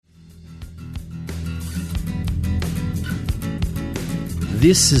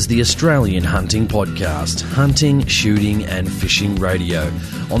This is the Australian Hunting Podcast, hunting, shooting and fishing radio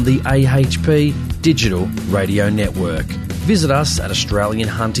on the AHP Digital Radio Network. Visit us at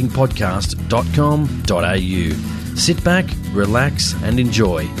australianhuntingpodcast.com.au. Sit back, relax and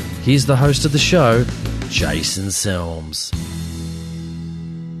enjoy. Here's the host of the show, Jason Selms.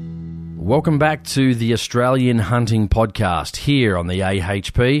 Welcome back to the Australian Hunting Podcast here on the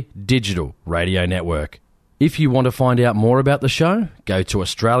AHP Digital Radio Network. If you want to find out more about the show, go to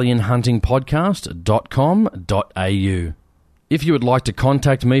australianhuntingpodcast.com.au. If you would like to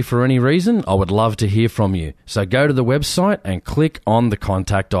contact me for any reason, I would love to hear from you. So go to the website and click on the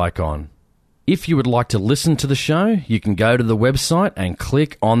contact icon. If you would like to listen to the show, you can go to the website and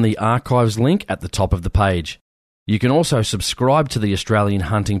click on the archives link at the top of the page. You can also subscribe to the Australian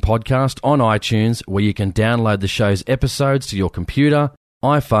Hunting Podcast on iTunes, where you can download the show's episodes to your computer,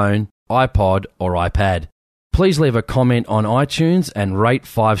 iPhone, iPod or iPad. Please leave a comment on iTunes and rate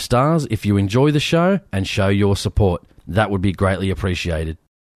 5 stars if you enjoy the show and show your support. That would be greatly appreciated.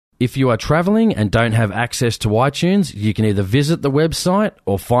 If you are travelling and don't have access to iTunes, you can either visit the website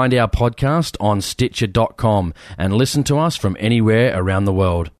or find our podcast on Stitcher.com and listen to us from anywhere around the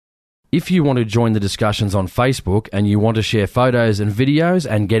world. If you want to join the discussions on Facebook and you want to share photos and videos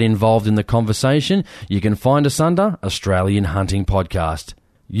and get involved in the conversation, you can find us under Australian Hunting Podcast.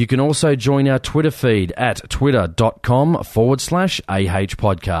 You can also join our Twitter feed at twitter.com/AH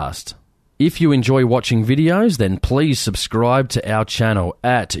Podcast. If you enjoy watching videos, then please subscribe to our channel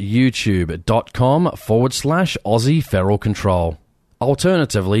at youtube.com/Aussie Feral Control.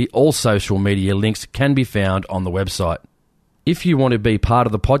 Alternatively, all social media links can be found on the website. If you want to be part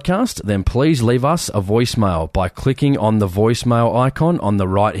of the podcast, then please leave us a voicemail by clicking on the voicemail icon on the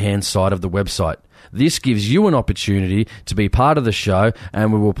right-hand side of the website. This gives you an opportunity to be part of the show,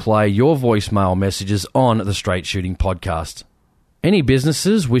 and we will play your voicemail messages on the Straight Shooting Podcast. Any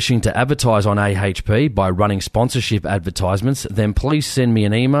businesses wishing to advertise on AHP by running sponsorship advertisements, then please send me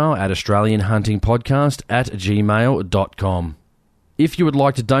an email at australianhuntingpodcast@gmail.com. If you would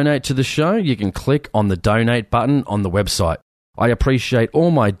like to donate to the show, you can click on the donate button on the website. I appreciate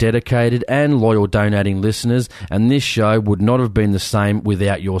all my dedicated and loyal donating listeners, and this show would not have been the same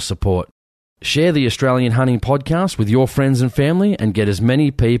without your support. Share the Australian Hunting Podcast with your friends and family and get as many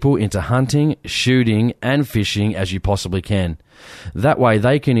people into hunting, shooting and fishing as you possibly can. That way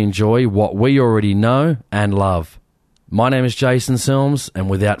they can enjoy what we already know and love. My name is Jason Selms, and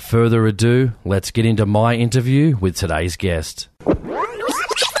without further ado, let's get into my interview with today's guest.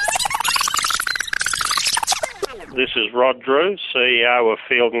 This is Rod Drew, CEO of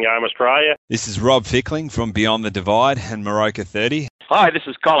Field & Game Australia. This is Rob Fickling from Beyond the Divide and Moroka 30. Hi, this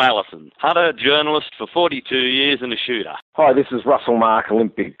is Col Allison, hunter, journalist for 42 years and a shooter. Hi, this is Russell Mark,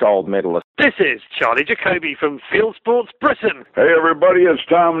 Olympic gold medalist. This is Charlie Jacoby from Field Sports Britain. Hey everybody, it's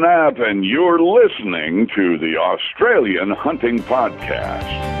Tom Knapp and you're listening to the Australian Hunting Podcast.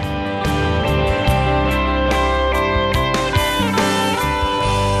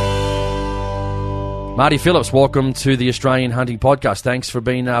 Marty Phillips, welcome to the Australian Hunting Podcast. Thanks for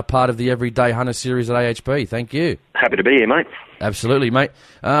being part of the Everyday Hunter series at AHP. Thank you. Happy to be here, mate. Absolutely, mate.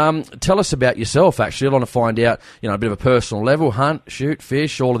 Tell us about yourself, actually. I want to find out, a bit of a personal level, hunt, shoot,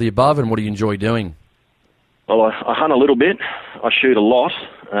 fish, all of the above, and what do you enjoy doing? Well, I hunt a little bit. I shoot a lot,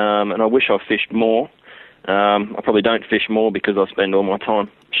 and I wish I fished more. I probably don't fish more because I spend all my time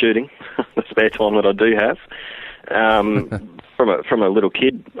shooting, the spare time that I do have. From a little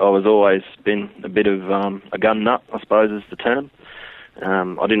kid, I was always been a bit of a gun nut, I suppose is the term.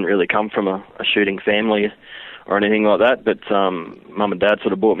 I didn't really come from a shooting family or anything like that, but Mum and Dad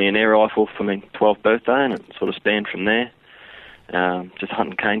sort of bought me an air rifle for my 12th birthday, and it sort of spanned from there. Just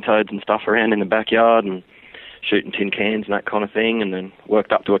hunting cane toads and stuff around in the backyard and shooting tin cans and that kind of thing, and then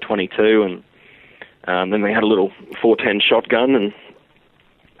worked up to a 22, and then we had a little 410 shotgun, and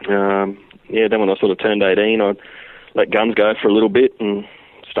then when I sort of turned 18, I let guns go for a little bit and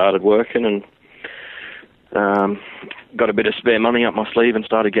started working, and got a bit of spare money up my sleeve and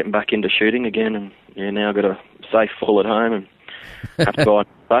started getting back into shooting again, and now I've got a safe full at home and have to buy a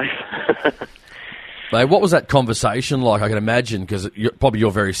safe. Mate, what was that conversation like? I can imagine, because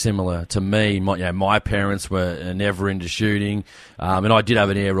you're very similar to me. My parents were never into shooting, and I did have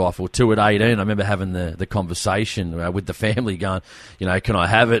an air rifle too at 18. I remember having the conversation with the family going, can I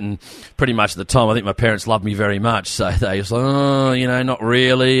have it? And pretty much at the time, I think my parents loved me very much, so they was like, not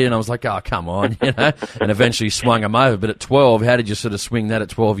really. And I was like, oh, come on, and eventually swung them over. But at 12, how did you sort of swing that at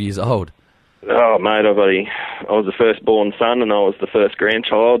 12 years old? Oh, mate, I was the firstborn son and I was the first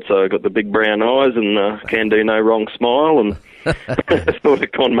grandchild, so I got the big brown eyes and can do no wrong smile, and sort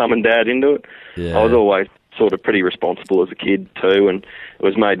of conned Mum and Dad into it. Yeah. I was always sort of pretty responsible as a kid too, and it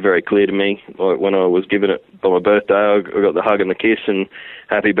was made very clear to me, like when I was given it by my birthday, I got the hug and the kiss and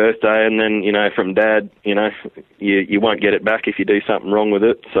happy birthday, and then, you know, from Dad, you know, you won't get it back if you do something wrong with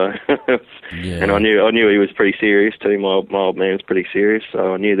it. So, Yeah. and I knew he was pretty serious too. My old man was pretty serious,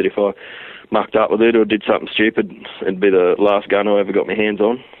 so I knew that if I mucked up with it or did something stupid, it'd be the last gun I ever got my hands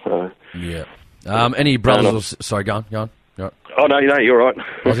on. So. Yeah. Any brothers or sorry, go on. You're right. Oh no, you're right.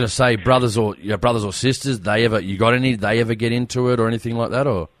 I was going to say brothers or sisters. You got any? They ever get into it or anything like that,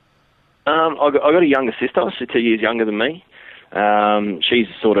 or? I got a younger sister. She's 2 years younger than me. She's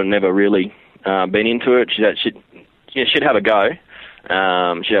sort of never really been into it. She'd have a go.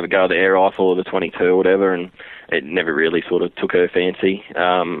 She'd have a go at the air rifle or the 22 or whatever, and it never really sort of took her fancy.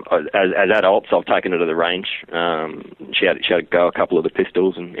 As adults, I've taken her to the range. She had a go a couple of the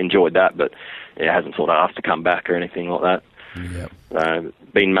pistols and enjoyed that, but it hasn't sort of asked to come back or anything like that. Yeah.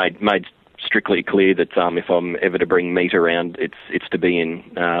 Been made strictly clear that if I'm ever to bring meat around, it's to be in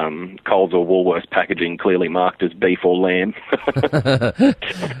Coles or Woolworths packaging clearly marked as beef or lamb.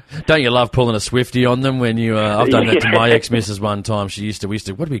 Don't you love pulling a Swifty on them when you? I've done that to my ex-missus one time. We used to. What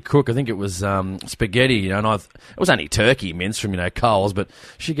did we cook? I think it was spaghetti. You know, and it was only turkey mince from Coles, but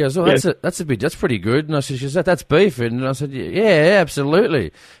she goes, "Oh, that's pretty good." And she says, "That's beef," and I said, "Yeah,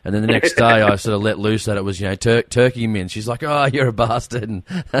 absolutely." And then the next day, I sort of let loose that it was turkey mince. She's like, "Oh, you're a bastard." And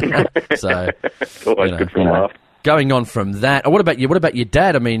so. Always good for a laugh. Going on from that, what about you? What about your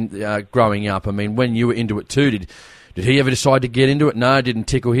dad? I mean, growing up, I mean, when you were into it too, did he ever decide to get into it? No, it didn't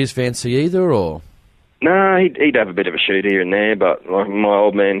tickle his fancy either, or? No, he'd have a bit of a shoot here and there, but like, my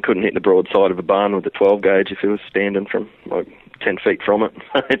old man couldn't hit the broadside of a barn with a 12 gauge if he was standing from like 10 feet from it.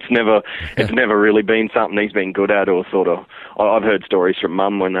 It's never really been something he's been good at, or sort of. I've heard stories from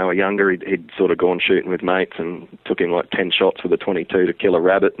Mum when they were younger. He'd sort of gone shooting with mates and took him like 10 shots with a 22 to kill a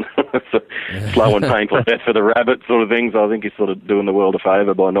rabbit. So, slow and painful death for the rabbit sort of things. I think he's sort of doing the world a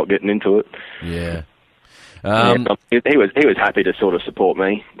favour by not getting into it. Yeah. He was happy to sort of support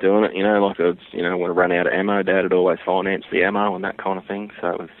me doing it, you know, like when I ran out of ammo, Dad had always financed the ammo and that kind of thing.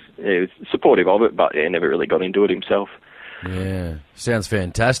 So he was supportive of it, but never really got into it himself. Yeah, sounds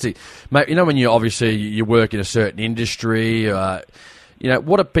fantastic, mate. You know, when you work in a certain industry,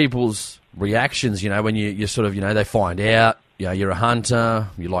 what are people's reactions? You know, when you sort of, they find out, you're a hunter,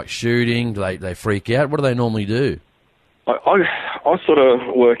 you like shooting, do they freak out? What do they normally do? I sort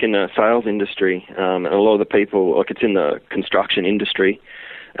of work in the sales industry, and a lot of the people, like it's in the construction industry.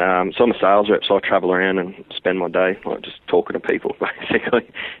 So I'm a sales rep, so I travel around and spend my day like just talking to people. Basically,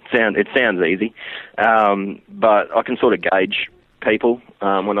 it sounds easy, but I can sort of gauge people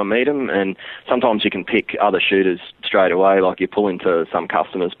when I meet them, and sometimes you can pick other shooters straight away. Like you pull into some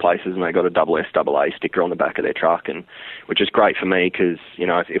customers' places and they got a SSAA sticker on the back of their truck, and which is great for me because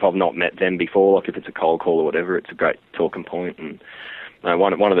if I've not met them before, like if it's a cold call or whatever, it's a great talking point. And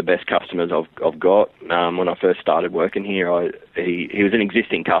one of the best customers I've got when I first started working here, he was an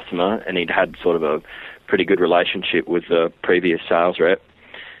existing customer and he'd had sort of a pretty good relationship with the previous sales rep.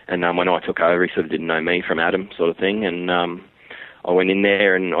 And when I took over, he sort of didn't know me from Adam, sort of thing. And I went in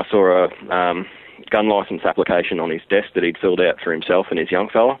there and I saw a gun license application on his desk that he'd filled out for himself and his young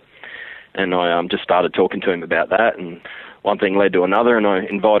fella. And I just started talking to him about that, and one thing led to another, and I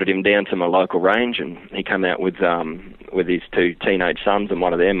invited him down to my local range, and he came out with his two teenage sons and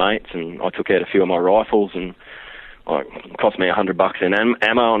one of their mates, and I took out a few of my rifles, and it cost me $100 in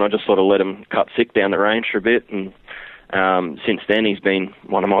ammo, and I just sort of let him cut sick down the range for a bit, and since then he's been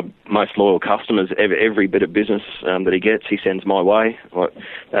one of my most loyal customers. Every bit of business that he gets, he sends my way. Like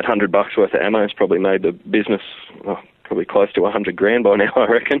that $100 worth of ammo has probably made the business probably close to $100,000 by now, I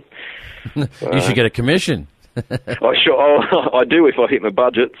reckon. You should get a commission. I do if I hit my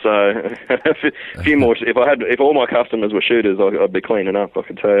budget. So a few more. If all my customers were shooters, I'd be cleaning up, I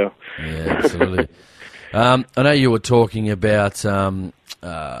can tell you. Yeah, absolutely. I know you were talking about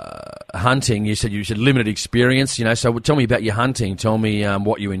hunting. You said limited experience. So tell me about your hunting. Tell me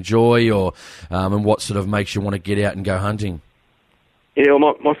what you enjoy, or and what sort of makes you want to get out and go hunting. Yeah,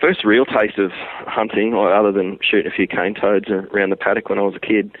 well, my first real taste of hunting, other than shooting a few cane toads around the paddock when I was a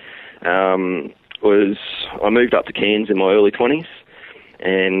kid, was I moved up to Cairns in my early 20s,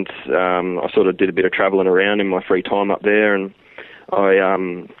 and I sort of did a bit of travelling around in my free time up there, and I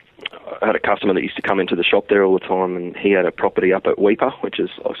had a customer that used to come into the shop there all the time, and he had a property up at Weipa, which is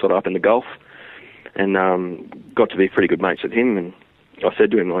sort of up in the Gulf, and got to be pretty good mates with him, and I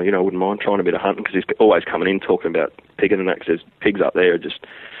said to him, I wouldn't mind trying a bit of hunting, because he's always coming in talking about pigging and that, because there's pigs up there are just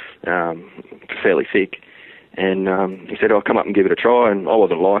fairly thick. And he said, I'll come up and give it a try, and I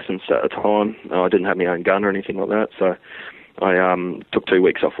wasn't licensed at the time. I didn't have my own gun or anything like that, so I took 2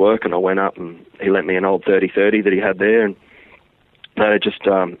 weeks off work and I went up and he lent me an old 30-30 that he had there, and they just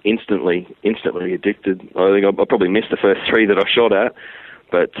instantly addicted. I think I probably missed the first 3 that I shot at,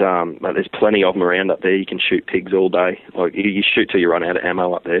 but there's plenty of them around up there. You can shoot pigs all day. Like you shoot till you run out of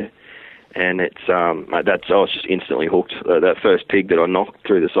ammo up there, and it's I was just instantly hooked. That first pig that I knocked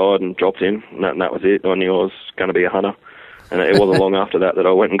through the side and dropped in, and that was it. I knew I was going to be a hunter. And it wasn't long after that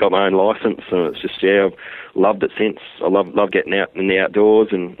I went and got my own licence, and it's just, I've loved it since. I love getting out in the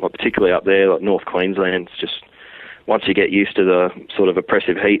outdoors, and particularly up there, like North Queensland. It's just, once you get used to the sort of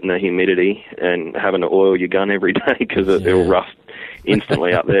oppressive heat and the humidity and having to oil your gun every day because it'll rust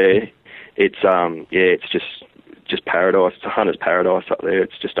instantly up there, it's just paradise. It's a hunter's paradise up there.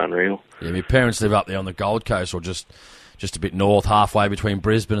 It's just unreal. Yeah, my parents live up there on the Gold Coast, or just a bit north, halfway between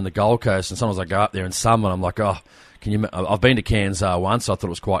Brisbane and the Gold Coast, and sometimes I go up there in summer and I'm like, I've been to Cairns once. I thought it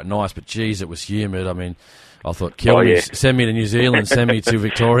was quite nice, but geez, it was humid. I mean, I thought, kill me, send me to New Zealand, send me to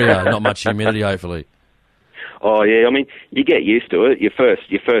Victoria. Not much humidity, hopefully. Oh yeah, I mean, you get used to it. Your first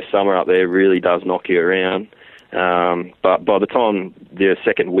summer up there really does knock you around. But by the time the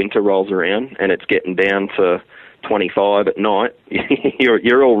second winter rolls around and it's getting down to 25 at night,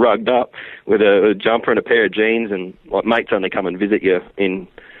 you're all rugged up with a jumper and a pair of jeans, and like mates only come and visit you in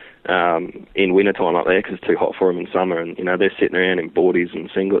winter time up there because it's too hot for them in summer, and they're sitting around in boardies and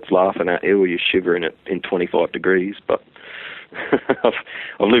singlets laughing at you while you're shivering in 25 degrees. But I've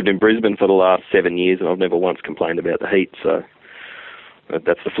lived in Brisbane for the last 7 years and I've never once complained about the heat, so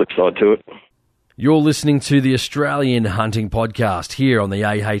that's the flip side to it. You're listening to the Australian Hunting Podcast here on the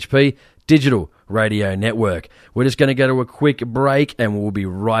AHP Digital Radio Network. We're just going to go to a quick break and we'll be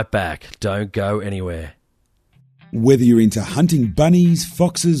right back. Don't go anywhere. Whether you're into hunting bunnies,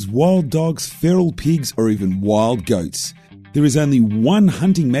 foxes, wild dogs, feral pigs, or even wild goats, there is only one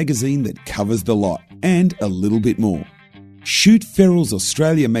hunting magazine that covers the lot, and a little bit more. Shoot Ferals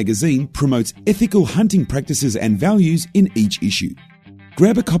Australia magazine promotes ethical hunting practices and values in each issue.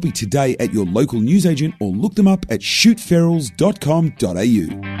 Grab a copy today at your local newsagent or look them up at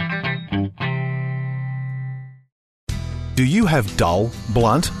shootferals.com.au. Do you have dull,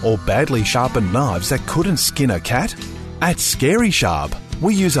 blunt or badly sharpened knives that couldn't skin a cat? At Scary Sharp,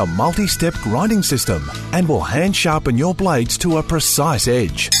 we use a multi-step grinding system and will hand sharpen your blades to a precise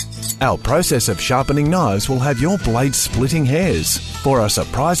edge. Our process of sharpening knives will have your blades splitting hairs for a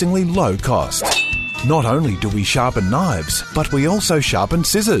surprisingly low cost. Not only do we sharpen knives, but we also sharpen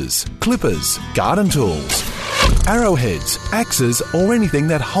scissors, clippers, garden tools, arrowheads, axes, or anything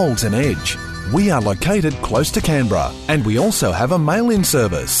that holds an edge. We are located close to Canberra, and we also have a mail-in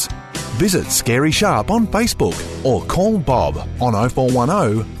service. Visit Scary Sharp on Facebook or call Bob on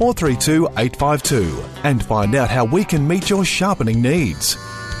 0410 432 852 and find out how we can meet your sharpening needs.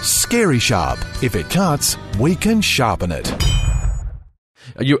 Scary Sharp. If it cuts, we can sharpen it.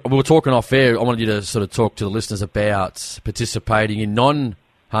 We were talking off air. I wanted you to sort of talk to the listeners about participating in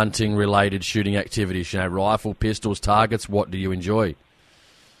non-hunting related shooting activities. Rifle, pistols, targets. What do you enjoy?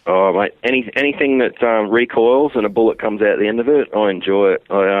 Oh, mate, anything that recoils and a bullet comes out the end of it, I enjoy it.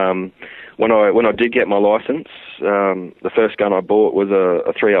 When I did get my licence, the first gun I bought was a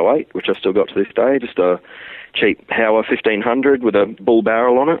 308, which I still got to this day, just a cheap Hauer 1500 with a bull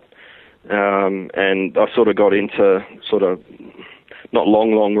barrel on it. And I sort of got into not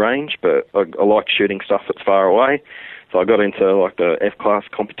long range, but I like shooting stuff that's far away. So I got into like the F-class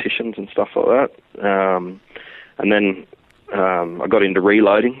competitions and stuff like that. And then I got into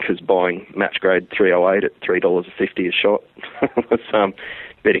reloading because buying match grade 308 at $3.50 a shot was a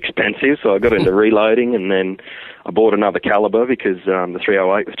bit expensive. So I got into reloading, and then I bought another caliber because the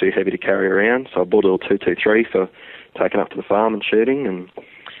 308 was too heavy to carry around. So I bought a little 223 for taking up to the farm and shooting. And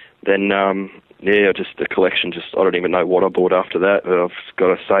then, just the collection, I don't even know what I bought after that. I've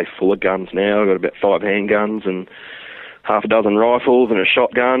got a safe full of guns now. I've got about 5 handguns and half a dozen rifles and a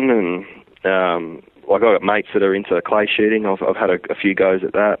shotgun, and I've got mates that are into clay shooting. I've had a few goes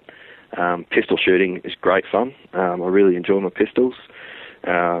at that. Pistol shooting is great fun. I really enjoy my pistols.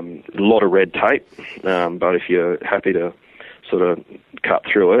 A lot of red tape, but if you're happy to sort of cut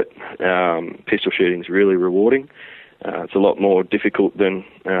through it, pistol shooting is really rewarding. It's a lot more difficult than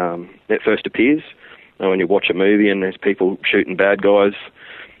it first appears. When you watch a movie and there's people shooting bad guys,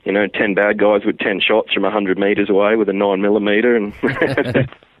 10 bad guys with 10 shots from 100 metres away with a 9mm, and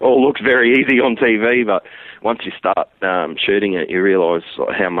all looks very easy on TV, but once you start shooting it, you realise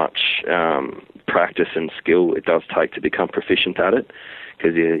how much practice and skill it does take to become proficient at it.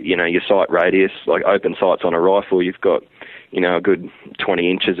 Because your sight radius, like open sights on a rifle, you've got a good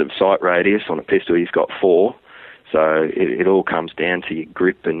 20 inches of sight radius. On a pistol, you've got 4. So it all comes down to your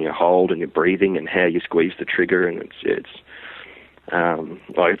grip and your hold and your breathing and how you squeeze the trigger, and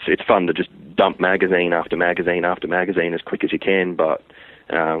It's fun to just dump magazine after magazine after magazine as quick as you can, but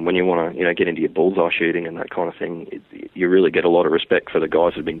when you want to, get into your bullseye shooting and that kind of thing, you really get a lot of respect for the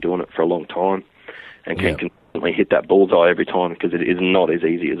guys who've been doing it for a long time and can consistently hit that bullseye every time, because it is not as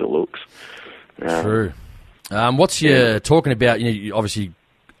easy as it looks. True. What's your talking about? You obviously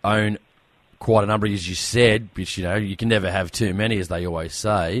own quite a number, as you said, which you can never have too many, as they always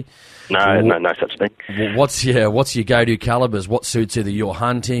say. No such thing. What's your go-to calibers? What suits either your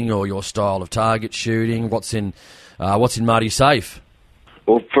hunting or your style of target shooting? What's in Marty's safe?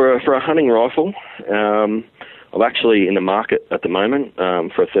 Well, for a hunting rifle, I'm actually in the market at the moment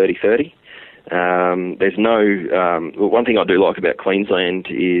for a 30-30. There's no... one thing I do like about Queensland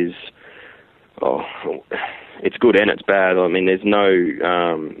is... it's good and it's bad. I mean, there's no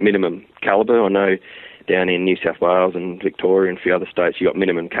minimum caliber. I know down in New South Wales and Victoria and a few other states, you got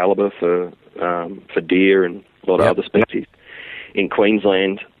minimum caliber for deer and a lot of other species. In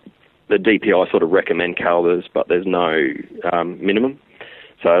Queensland, the DPI sort of recommend calibers, but there's no minimum.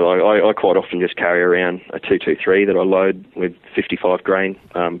 So I quite often just carry around a 223 that I load with 55 grain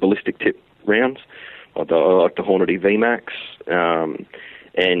ballistic tip rounds. I like the Hornady VMAX.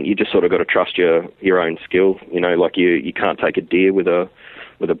 And you just sort of got to trust your own skill. Like you can't take a deer with a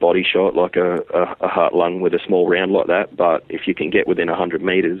body shot, like a heart lung with a small round like that. But if you can get within 100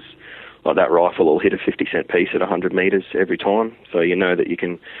 metres, like that rifle will hit a 50-cent piece at 100 metres every time. So you know that you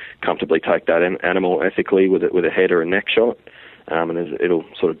can comfortably take that animal ethically with a head or a neck shot, and it'll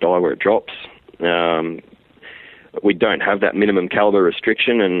sort of die where it drops. We don't have that minimum caliber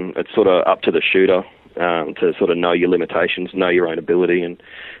restriction, and it's sort of up to the shooter to sort of know your limitations, know your own ability, and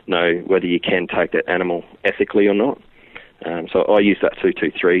know whether you can take that animal ethically or not. So I use that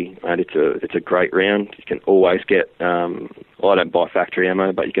 223, and it's a great round. You can always get, I don't buy factory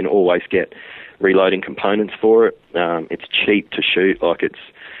ammo, but you can always get reloading components for it. It's cheap to shoot, like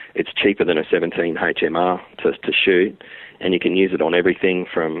it's cheaper than a 17 HMR to shoot, and you can use it on everything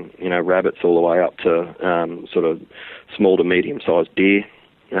from rabbits all the way up to sort of small to medium-sized deer.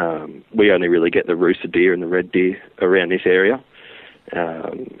 We only really get the rooster deer and the red deer around this area,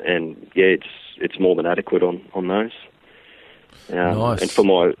 and it's more than adequate on those. Nice. And for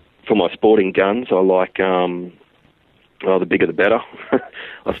my sporting guns, I like the bigger the better.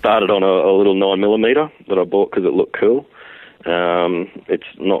 I started on a little 9mm that I bought because it looked cool. It's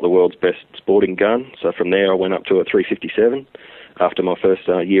not the world's best sporting gun, so from there I went up to a 357 after my first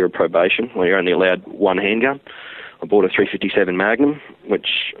year of probation, where you're only allowed one handgun. I bought a 357 Magnum,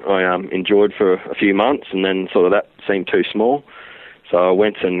 which I enjoyed for a few months, and then sort of that seemed too small. So I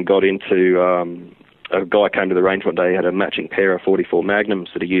went and got into... a guy came to the range one day, he had a matching pair of 44 Magnums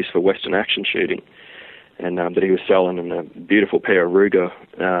that he used for Western action shooting, and that he was selling, and a beautiful pair of Ruger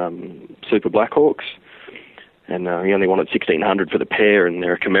Super Blackhawks. And he only wanted $1,600 for the pair, and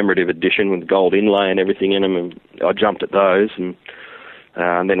they're a commemorative edition with gold inlay and everything in them, and I jumped at those, and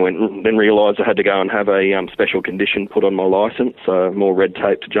then realised I had to go and have a special condition put on my licence, so more red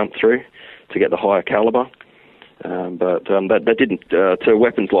tape to jump through to get the higher calibre. But that didn't, to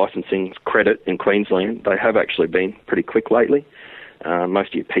weapons licensing's credit in Queensland, they have actually been pretty quick lately.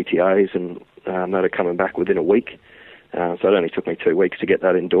 Most of your PTAs and that are coming back within a week. So it only took me 2 weeks to get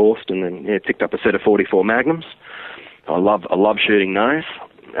that endorsed, and then picked up a set of 44 Magnums. I love shooting those.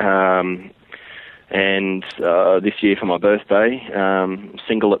 And this year for my birthday,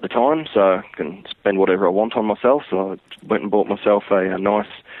 single at the time, so I can spend whatever I want on myself. So I went and bought myself a nice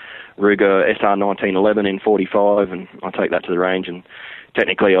Ruger SR 1911 in 45, and I take that to the range, and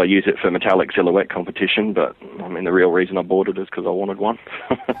technically I use it for metallic silhouette competition, but I mean the real reason I bought it is because I wanted one.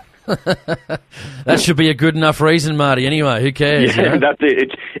 That should be a good enough reason, Marty. Anyway, who cares? Yeah, that's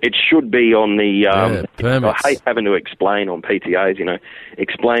it. It should be on the... permits. I hate having to explain on PTAs,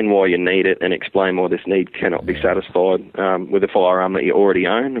 explain why you need it and explain why this need cannot be satisfied with a firearm that you already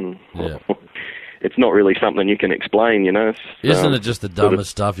own, and it's not really something you can explain, Isn't it just the dumbest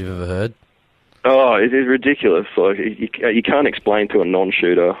stuff you've ever heard? Oh, it is ridiculous. Like, you can't explain to a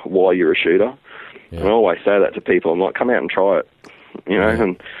non-shooter why you're a shooter. Yeah. I always say that to people. I'm like, come out and try it,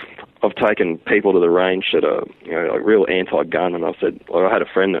 and I've taken people to the range that are, like real anti-gun, and I said, I had a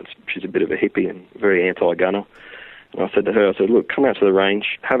friend she's a bit of a hippie and very anti-gunner, and I said to her, look, come out to the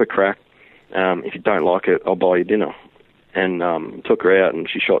range, have a crack. If you don't like it, I'll buy you dinner. And took her out, and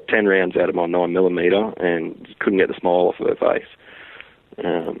she shot 10 rounds out of my 9mm and couldn't get the smile off of her face.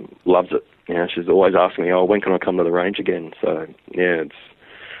 Loves it. She's always asking me, when can I come to the range again? So, it's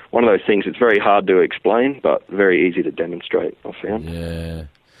one of those things. It's very hard to explain, but very easy to demonstrate, I've found. Yeah.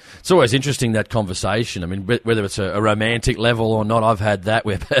 It's always interesting, that conversation. I mean, whether it's a romantic level or not, I've had that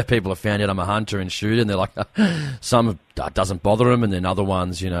where people have found out I'm a hunter and shooter, and they're like, some doesn't bother them, and then other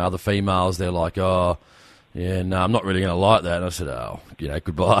ones, other females, they're like, oh, yeah, no, I'm not really going to like that. And I said, oh,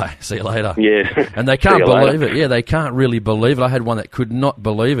 goodbye, see you later. Yeah. And they can't believe it. Yeah, they can't really believe it. I had one that could not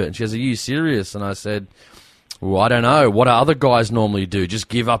believe it, and she goes, are you serious? And I said, well, I don't know. What do other guys normally do? Just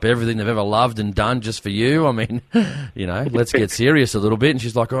give up everything they've ever loved and done just for you? I mean, let's get serious a little bit. And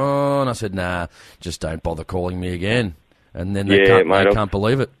she's like, oh, and I said, nah, just don't bother calling me again. And then they can't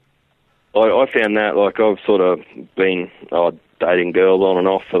believe it. I found that, like, I've sort of been dating girls on and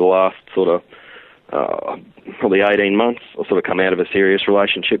off for the last sort of probably 18 months. I sort of come out of a serious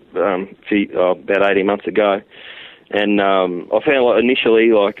relationship about 18 months ago. And I found, like,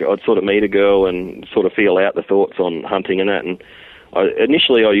 initially, like, I'd sort of meet a girl and sort of feel out the thoughts on hunting and that. And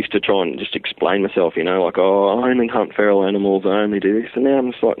initially I used to try and just explain myself, like, oh, I only hunt feral animals, I only do this. And now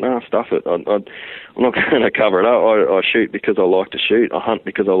I'm just like, nah, stuff it. I'm not going to cover it up. I shoot because I like to shoot. I hunt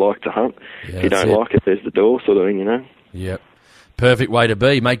because I like to hunt. Yeah, if you don't like it, there's the door, sort of thing, Yep. Perfect way to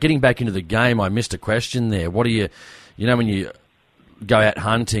be. Mate, getting back into the game, I missed a question there. What do you, when you go out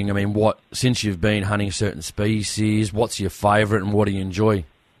hunting, I mean, since you've been hunting certain species, what's your favourite and what do you enjoy?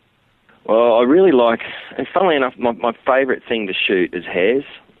 Well, I really like, and funnily enough, my favourite thing to shoot is hares.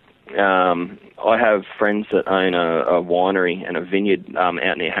 I have friends that own a winery and a vineyard out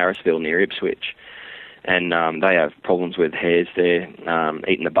near Harrisville, near Ipswich, and they have problems with hares there,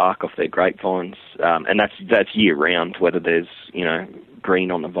 eating the bark off their grapevines, and that's year round, whether there's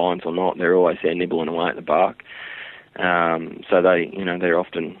green on the vines or not. They're always there nibbling away at the bark. So they're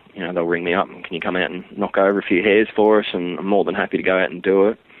often, they'll ring me up and can you come out and knock over a few hares for us, and I'm more than happy to go out and do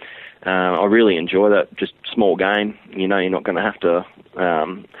it. I really enjoy that, just small game. You're not going to have to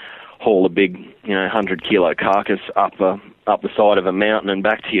haul a big, 100-kilo carcass up the side of a mountain and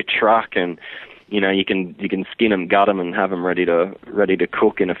back to your truck, and you can skin them, gut them, and have them ready to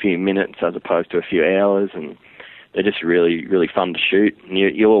cook in a few minutes as opposed to a few hours, and they're just really, really fun to shoot. And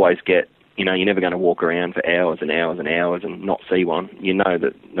you'll always get, you're never going to walk around for hours and hours and hours and not see one. You know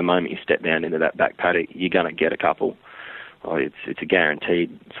that the moment you step down into that back paddock, you're going to get a couple. It's a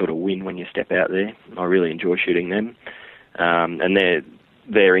guaranteed sort of win when you step out there. I really enjoy shooting them, and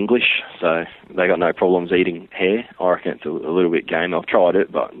they're English, so they got no problems eating hare. I reckon it's a little bit game. I've tried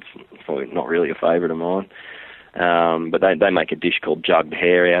it, but it's probably not really a favourite of mine. But they make a dish called jugged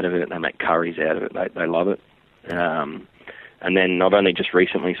hare out of it. They make curries out of it. They love it. And then I've only just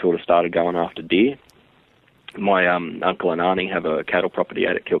recently sort of started going after deer. My uncle and auntie have a cattle property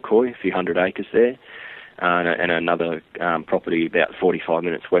out at Kilcoy, a few hundred acres there, and another property about 45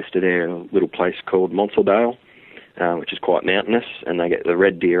 minutes west of there, a little place called Monsaldale, which is quite mountainous, and they get the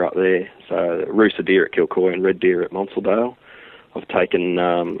red deer up there. So rooster deer at Kilcoy and red deer at Monsaldale. I've taken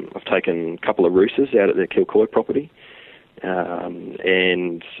a couple of roosters out at their Kilcoy property,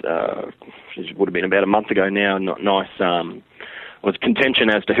 and it would have been about a month ago now. Nice. Was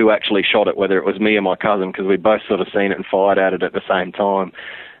contention as to who actually shot it, whether it was me or my cousin, because we both sort of seen it and fired at it at the same time.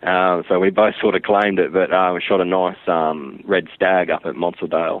 So we both sort of claimed it, but we shot a nice red stag up at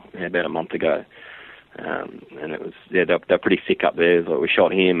Monsaldale about a month ago. And it was, they're pretty thick up there. So we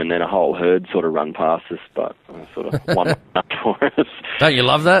shot him, and then a whole herd sort of run past us, but sort of won up for us. Don't you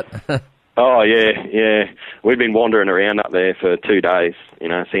love that? Oh, yeah. We'd been wandering around up there for 2 days,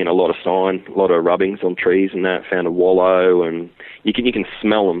 seeing a lot of sign, a lot of rubbings on trees and that, found a wallow, and you can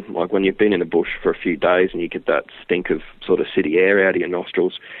smell them. Like when you've been in the bush for a few days and you get that stink of sort of city air out of your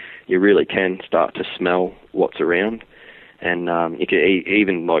nostrils, you really can start to smell what's around. And you can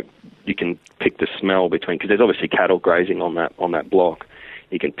even, like, you can pick the smell between, because there's obviously cattle grazing on that block.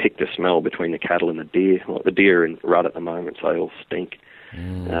 You can pick the smell between the cattle and the deer. Like the deer are in rut at the moment, so they all stink.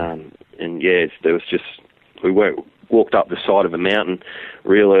 And yeah, there was just, we walked up the side of a mountain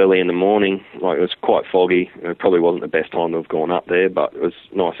real early in the morning. Like, it was quite foggy. It probably wasn't the best time to have gone up there, but it was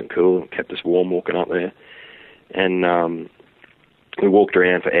nice and cool. It kept us warm walking up there. And we walked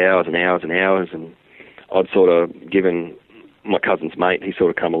around for hours and hours and hours, and I'd sort of given my cousin's mate, he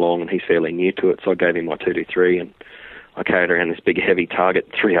sort of come along, and he's fairly new to it, so I gave him my 223, and I carried around this big heavy Target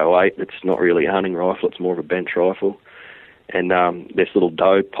 308. It's not really a hunting rifle, it's more of a bench rifle. And this little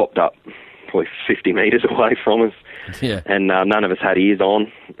doe popped up probably 50 metres away from us. Yeah. And none of us had ears on.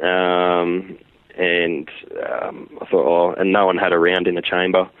 And I thought, and no one had a round in the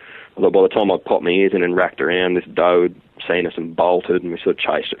chamber. I thought by the time I'd popped my ears in and racked around, this doe had seen us and bolted, and we sort of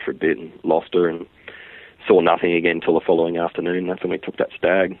chased it for a bit and lost her and saw nothing again until the following afternoon. That's when we took that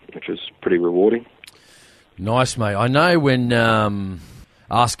stag, which was pretty rewarding. Nice, mate. I know when...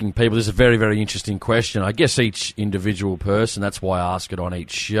 asking people, this is a very, very interesting question. I guess each individual person, that's why I ask it on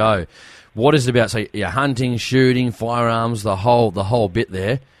each show. What is it about, say, hunting, shooting, firearms, the whole bit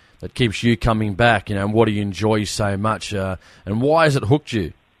there that keeps you coming back? And what do you enjoy so much? And why has it hooked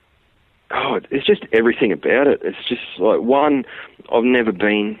you? Oh, it's just everything about it. It's just like, one, I've never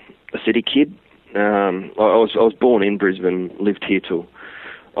been a city kid. I was born in Brisbane, lived here till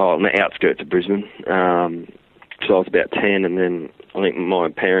on the outskirts of Brisbane. So I was about 10, and then I think my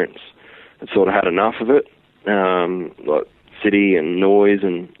parents had sort of had enough of it, like city and noise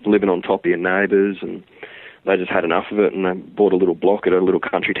and living on top of your neighbours, and they just had enough of it, and they bought a little block at a little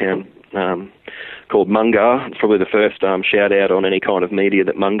country town called Mungar. It's probably the first shout out on any kind of media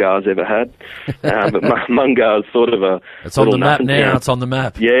that Mungar's ever had. But Mungar's sort of a... It's on the map now, town. It's on the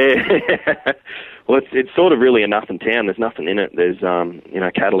map. Yeah. Well, it's sort of really a nothing town. There's nothing in it. There's,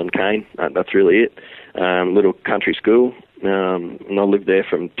 cattle and cane. That's really it. Little country school. And I lived there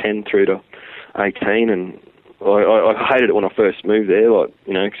from 10 through to 18, and I hated it when I first moved there, like,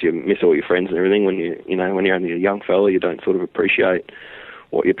 because you miss all your friends and everything. When when you're only a young fella, you don't sort of appreciate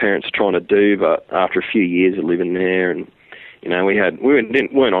what your parents are trying to do. But after a few years of living there, and we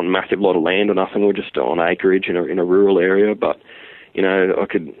weren't on a massive lot of land or nothing. We were just on acreage in a rural area. But I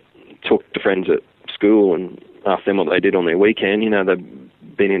could talk to friends at school and ask them what they did on their weekend.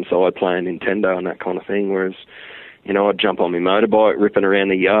 They've been inside playing Nintendo and that kind of thing. Whereas, I'd jump on my motorbike, ripping around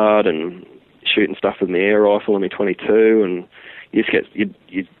the yard and shooting stuff with my air rifle and my 22, and you just get,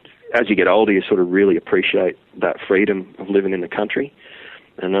 as you get older, you sort of really appreciate that freedom of living in the country.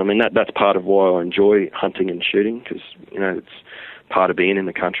 And I mean, that's part of why I enjoy hunting and shooting, because, it's part of being in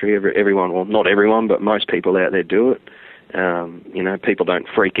the country. Everyone, well, not everyone, but most people out there do it. People don't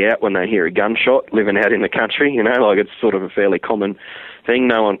freak out when they hear a gunshot living out in the country, like it's sort of a fairly common thing.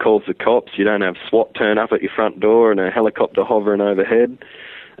 No one calls the cops. You don't have SWAT turn up at your front door and a helicopter hovering overhead.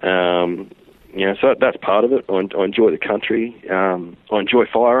 So that's part of it. I enjoy the country. I enjoy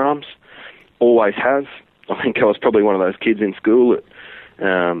firearms. Always have. I think I was probably one of those kids in school that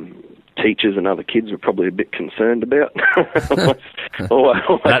teachers and other kids were probably a bit concerned about. always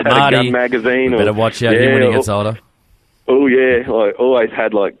that had Marty, a gun magazine. Better watch out him when he gets older. Oh, yeah. I always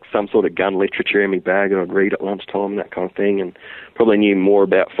had, some sort of gun literature in my bag that I'd read at lunchtime and that kind of thing, and probably knew more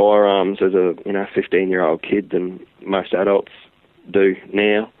about firearms as a 15-year-old kid than most adults do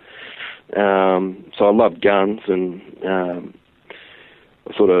now. So I love guns, and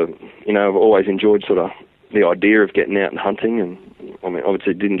I've always enjoyed sort of the idea of getting out and hunting, and I mean,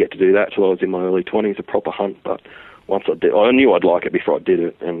 obviously didn't get to do that till I was in my early 20s, a proper hunt, but once I did, I knew I'd like it before I did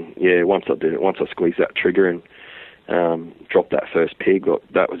it, and yeah, once I did it, once I squeezed that trigger and dropped that first pig,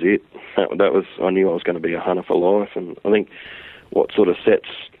 that was it. That was, I knew I was going to be a hunter for life, and I think what sort of sets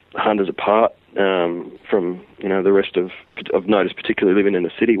hunters apart from the rest of, I've noticed particularly living in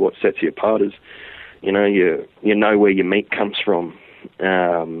the city, what sets you apart is you know where your meat comes from.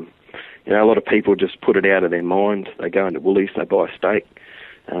 A lot of people just put it out of their mind. They go into Woolies, they buy a steak,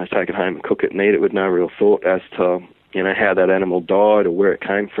 and they take it home and cook it and eat it with no real thought as to how that animal died or where it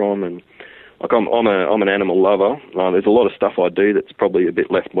came from. And like I'm an animal lover. There's a lot of stuff I do that's probably a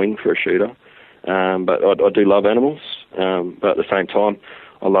bit left wing for a shooter, but I do love animals. But at the same time,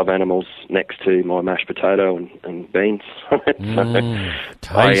 I love animals next to my mashed potato and beans.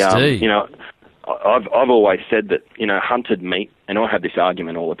 Tasty. I've always said that hunted meat, and I have this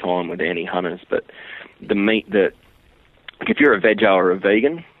argument all the time with any hunters, but the meat that, if you're a veggie or a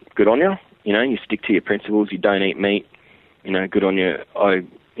vegan, good on you. You stick to your principles. You don't eat meat. Good on you. I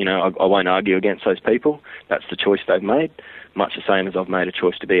won't argue against those people. That's the choice they've made, much the same as I've made a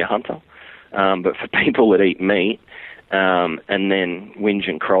choice to be a hunter. But for people that eat meat and then whinge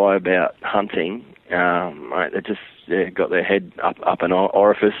and cry about hunting, they just got their head up an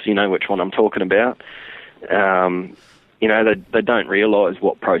orifice, which one I'm talking about. They don't realise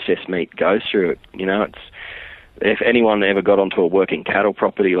what processed meat goes through it. If anyone ever got onto a working cattle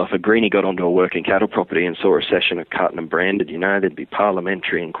property, like if a greenie got onto a working cattle property and saw a session of cut and branded, there'd be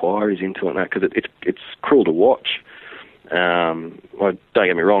parliamentary inquiries into it, because it's cruel to watch. Don't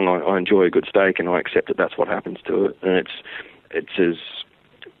get me wrong, I enjoy a good steak and I accept that that's what happens to it, and it's as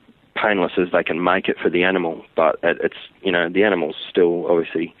painless as they can make it for the animal, but it's the animal's still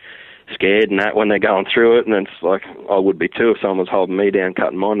obviously scared and that when they're going through it, and it's like I would be too if someone was holding me down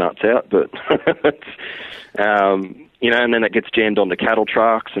cutting my nuts out, but and then it gets jammed onto cattle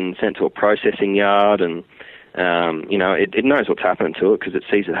trucks and sent to a processing yard, and it knows what's happening to it because it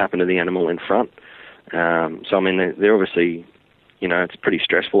sees it happen to the animal in front. So I mean they're obviously it's pretty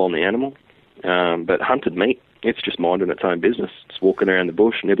stressful on the animal, but hunted meat, it's just minding its own business. It's walking around the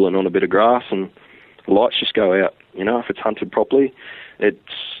bush, nibbling on a bit of grass, and the lights just go out. If it's hunted properly, it's,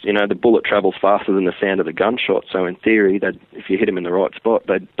 the bullet travels faster than the sound of the gunshot. So in theory, that if you hit them in the right spot,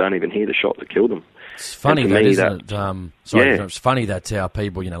 they don't even hear the shot that killed them. It's funny that, isn't it? It's funny that's how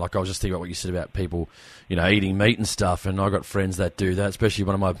people, like I was just thinking about what you said about people, eating meat and stuff, and I've got friends that do that, especially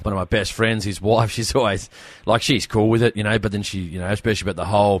one of my best friends, his wife, she's always, she's cool with it, but then she, especially about the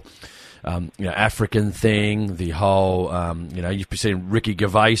whole, African thing, the whole, you've seen Ricky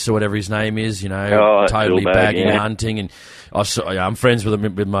Gervais or whatever his name is, totally bagging hunting. And I'm friends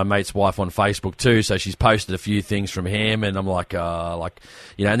with my mate's wife on Facebook too, so she's posted a few things from him, and I'm like,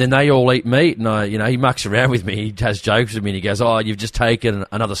 and then they all eat meat, and he mucks around with me, he has jokes with me, and he goes, you've just taken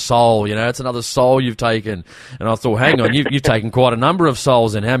another soul, it's another soul you've taken. And I thought, hang on, you've taken quite a number of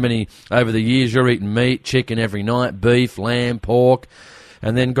souls, and how many over the years you're eating meat, chicken every night, beef, lamb, pork,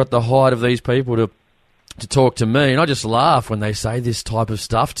 and then got the height of these people to talk to me, and I just laugh when they say this type of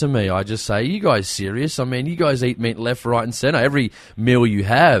stuff to me. I just say, are you guys serious? I mean, you guys eat meat left, right, and centre. Every meal you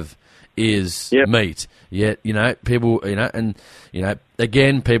have is meat. Yet, people,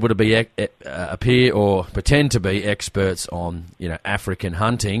 again, people to be appear or pretend to be experts on, African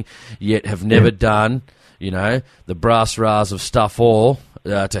hunting, yet have never done, the brass ras of stuff all.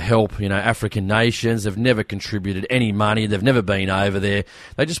 To help, African nations. They've never contributed any money. They've never been over there.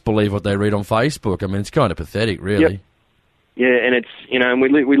 They just believe what they read on Facebook. I mean, it's kind of pathetic, really. Yep. Yeah, and it's, and we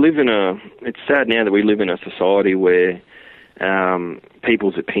live in it's sad now that we live in a society where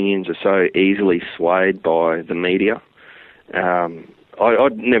people's opinions are so easily swayed by the media.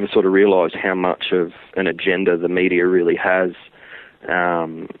 I'd never sort of realised how much of an agenda the media really has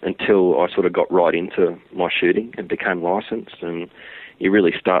until I sort of got right into my shooting and became licensed, and you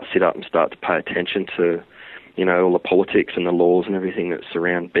really sit up and start to pay attention to, all the politics and the laws and everything that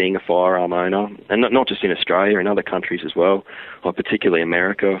surround being a firearm owner, and not just in Australia, in other countries as well, or particularly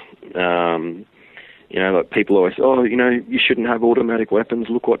America. Like people always, you shouldn't have automatic weapons.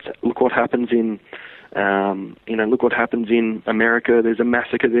 Look what happens in, look what happens in America. There's a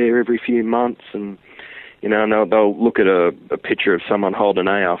massacre there every few months, and and they'll look at a picture of someone holding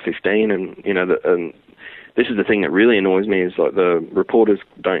an AR-15, and this is the thing that really annoys me, is like the reporters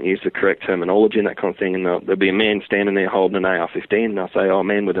don't use the correct terminology and that kind of thing, and there'll be a man standing there holding an AR-15, and they'll say, a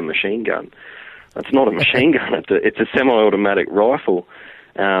man with a machine gun. That's not a machine gun, it's a semi-automatic rifle.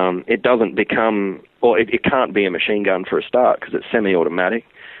 It doesn't become, or it can't be a machine gun for a start, because it's semi-automatic.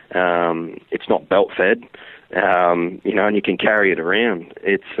 It's not belt-fed, and you can carry it around.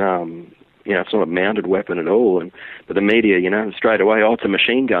 It's it's not a mounted weapon at all. But the media, straight away, it's a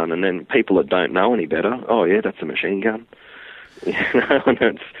machine gun. And then people that don't know any better, that's a machine gun.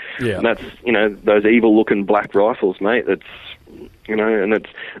 And that's those evil-looking black rifles, mate. That's, and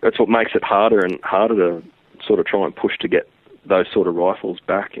that's what makes it harder and harder to sort of try and push to get those sort of rifles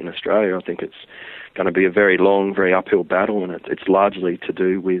back in Australia. I think it's going to be a very long, very uphill battle, and it's largely to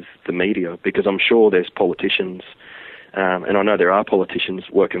do with the media, because I'm sure there's politicians. And I know there are politicians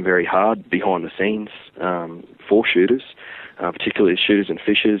working very hard behind the scenes for shooters, particularly shooters and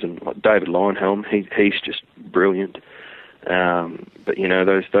fishers, and like David Lionhelm, he's just brilliant. But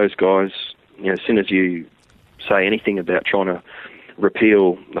those guys, as soon as you say anything about trying to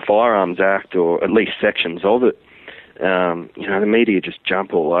repeal the Firearms Act, or at least sections of it, the media just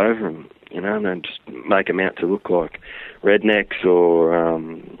jump all over them, and they just make them out to look like rednecks, or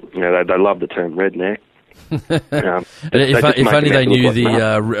they love the term redneck. If only they knew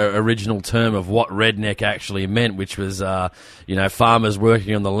the original term of what redneck actually meant, which was, farmers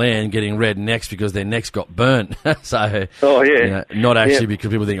working on the land getting rednecks because their necks got burnt. So, not actually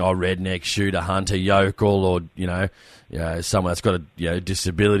because people think, redneck, shooter, hunter, yokel, or someone that's got a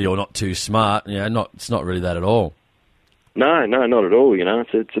disability or not too smart. It's not really that at all. No, not at all.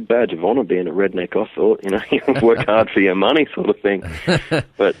 It's a badge of honour being a redneck. I thought, you work hard for your money, sort of thing.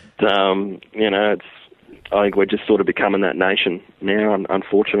 But I think we're just sort of becoming that nation now,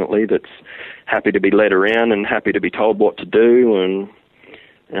 unfortunately, that's happy to be led around and happy to be told what to do, and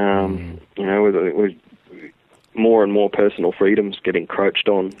we're more and more personal freedoms get encroached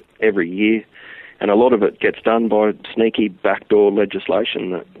on every year, and a lot of it gets done by sneaky backdoor legislation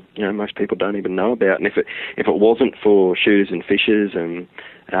that most people don't even know about. And if it wasn't for shooters and fishers and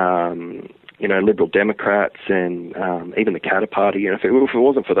Liberal Democrats and even the Katter Party, if it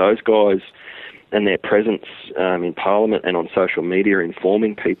wasn't for those guys and their presence in Parliament and on social media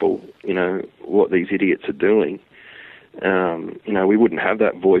informing people, what these idiots are doing, we wouldn't have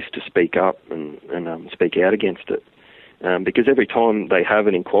that voice to speak up and speak out against it. Because every time they have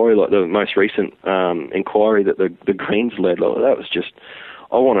an inquiry, like the most recent inquiry that the Greens led, that was just,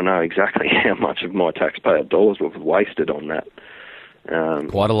 I want to know exactly how much of my taxpayer dollars were wasted on that.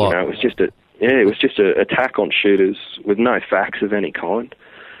 Quite a lot. It was just it was just an attack on shooters with no facts of any kind.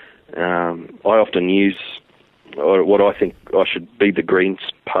 I often use what I think I should be the Greens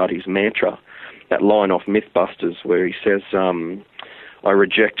Party's mantra, that line off Mythbusters where he says, I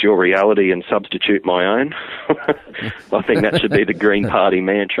reject your reality and substitute my own. I think that should be the Green Party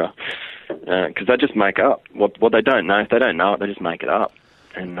mantra, because they just make up what they don't know. If they don't know it, they just make it up.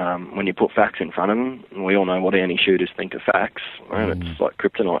 And when you put facts in front of them, and we all know what any shooters think of facts, it's like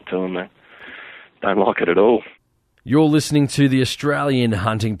kryptonite to them. They don't like it at all. You're listening to the Australian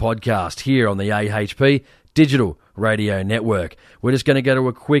Hunting Podcast here on the AHP Digital Radio Network. We're just going to go to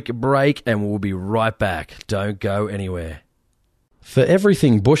a quick break and we'll be right back. Don't go anywhere. For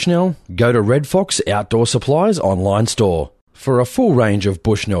everything Bushnell, go to Red Fox Outdoor Supplies online store. For a full range of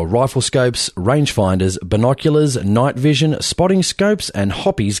Bushnell rifle scopes, rangefinders, binoculars, night vision, spotting scopes and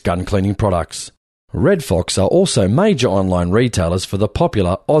Hoppe's gun cleaning products. Red Fox are also major online retailers for the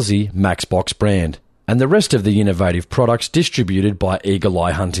popular Aussie Maxbox brand and the rest of the innovative products distributed by Eagle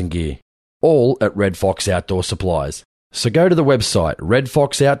Eye Hunting Gear. All at Red Fox Outdoor Supplies. So go to the website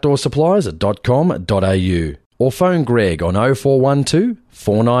redfoxoutdoorsupplies.com.au or phone Greg on 0412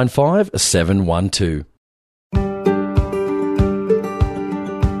 495 712.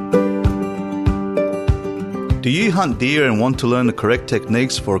 Do you hunt deer and want to learn the correct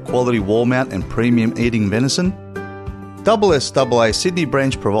techniques for a quality wall mount and premium eating venison? SSAA Sydney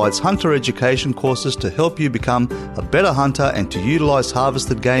branch provides hunter education courses to help you become a better hunter and to utilise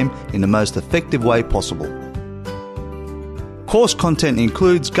harvested game in the most effective way possible. Course content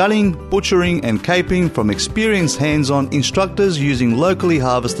includes gutting, butchering and caping from experienced hands-on instructors using locally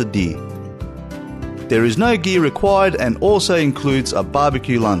harvested deer. There is no gear required and also includes a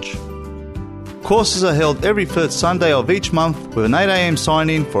barbecue lunch. Courses are held every first Sunday of each month with an 8 a.m.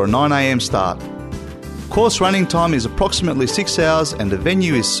 sign-in for a 9 a.m. start. Course running time is approximately 6 hours and the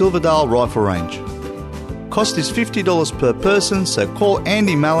venue is Silverdale Rifle Range. Cost is $50 per person, so call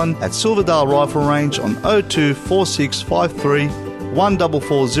Andy Mallon at Silverdale Rifle Range on 02 4653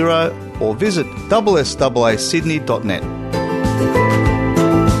 1440 or visit SSAAsydney.net.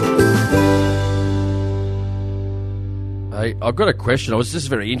 Hey, I've got a question. This is a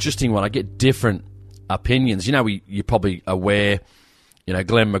very interesting one. I get different opinions. You know, you're probably aware, you know,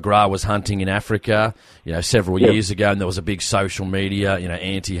 Glenn McGrath was hunting in Africa, you know, several years ago, and there was a big social media, you know,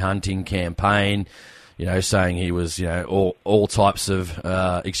 anti-hunting campaign, you know, saying he was, you know, all types of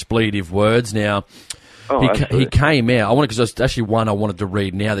expletive words. Now, he came out. Because there's actually one I wanted to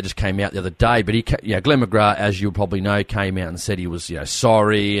read now that just came out the other day. But Glenn McGrath, as you probably know, came out and said he was, you know,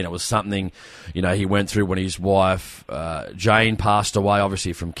 sorry, and it was something, you know, he went through when his wife Jane passed away,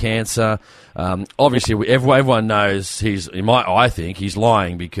 obviously from cancer. Obviously, everyone knows I think he's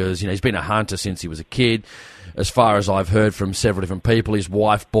lying because, you know, he's been a hunter since he was a kid. As far as I've heard from several different people, his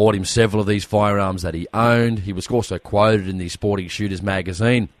wife bought him several of these firearms that he owned. He was also quoted in the Sporting Shooters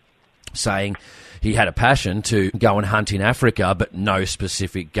magazine saying he had a passion to go and hunt in Africa, but no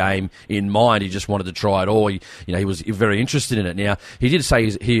specific game in mind. He just wanted to try it all. He was very interested in it. Now, he did say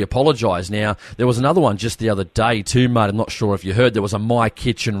he apologised. Now, there was another one just the other day too, mate. I'm not sure if you heard. There was a My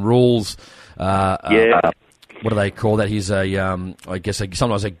Kitchen Rules. What do they call that? He's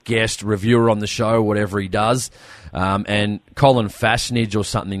sometimes a guest reviewer on the show, whatever he does. And Colin Fassnidge or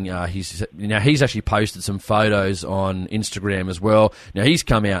something, he's actually posted some photos on Instagram as well. Now, he's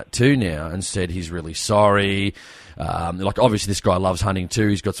come out too now and said he's really sorry. Obviously this guy loves hunting too.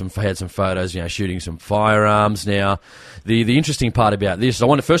 He's got had some photos, you know, shooting some firearms. Now, the interesting part about this, I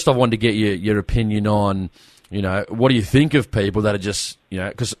wanted to get your opinion on, you know, what do you think of people that are just, you know,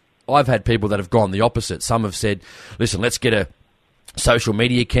 because I've had people that have gone the opposite. Some have said, listen, let's get a social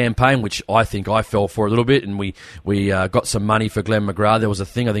media campaign, which I think I fell for a little bit, and we got some money for Glenn McGrath. There was a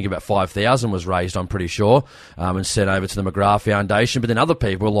thing, I think about 5,000 was raised, I'm pretty sure, and sent over to the McGrath Foundation. But then other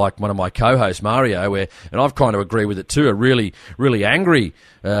people, like one of my co-hosts, Mario, and I've kind of agreed with it too, are really, really angry.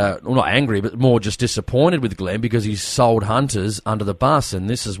 Well, not angry, but more just disappointed with Glenn because he's sold hunters under the bus, and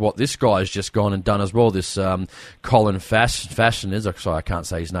this is what this guy's just gone and done as well. This Colin Fassnidge, sorry, I can't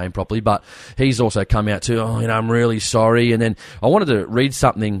say his name properly, but he's also come out too. I'm really sorry. And then I wanted to read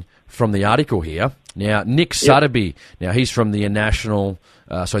something from the article here. Now, Nick Sutterby, now he's from the the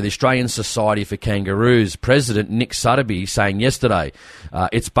Australian Society for Kangaroos. President Nick Sutterby saying yesterday,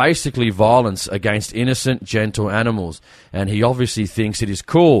 it's basically violence against innocent, gentle animals. And he obviously thinks it is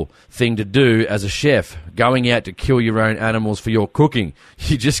cool thing to do as a chef, going out to kill your own animals for your cooking.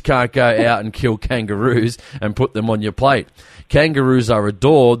 You just can't go out and kill kangaroos and put them on your plate. Kangaroos are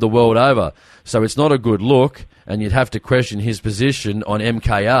adored the world over, so it's not a good look, and you'd have to question his position on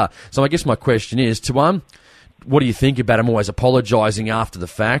MKR. So I guess my question is, what do you think about him always apologising after the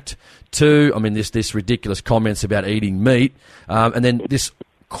fact? 2, I mean, this ridiculous comments about eating meat, and then this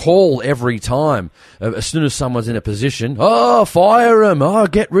call every time. As soon as someone's in a position, fire him,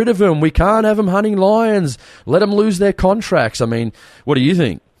 get rid of him, we can't have him hunting lions, let them lose their contracts. I mean, what do you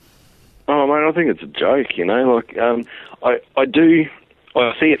think? Oh, mate, I think it's a joke,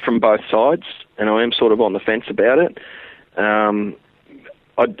 I see it from both sides, and I am sort of on the fence about it.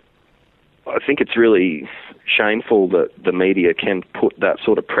 I think it's really shameful that the media can put that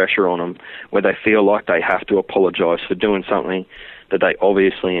sort of pressure on them where they feel like they have to apologise for doing something that they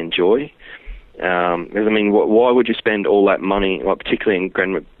obviously enjoy. Because, I mean, why would you spend all that money, like particularly in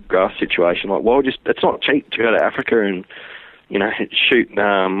Glenn McGrath's situation? Like, why would you? It's not cheap to go to Africa and, shoot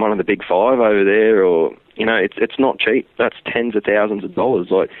one of the big 5 over there, or it's not cheap. That's tens of thousands of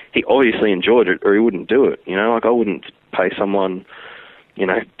dollars. Like, he obviously enjoyed it, or he wouldn't do it. Like, I wouldn't pay someone,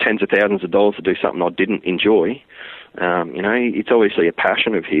 tens of thousands of dollars to do something I didn't enjoy. It's obviously a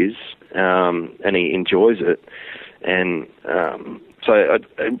passion of his, and he enjoys it. And so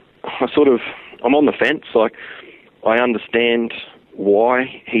I'm on the fence. Like, I understand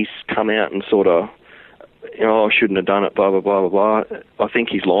why he's come out and sort of, I shouldn't have done it, blah, blah, blah, blah, blah. I think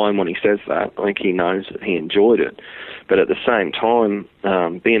he's lying when he says that. I think he knows that he enjoyed it. But at the same time,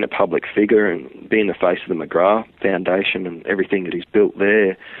 being a public figure and being the face of the McGrath Foundation and everything that he's built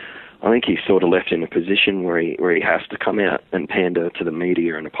there, I think he's sort of left in a position where he has to come out and pander to the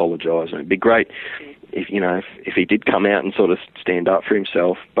media and apologise. And it'd be great if he did come out and sort of stand up for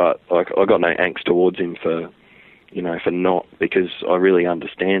himself. But I got no angst towards him for not, because I really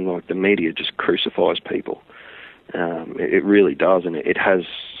understand, like, the media just crucifies people. It really does, and it has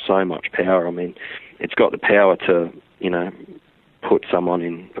so much power. I mean, it's got the power to, put someone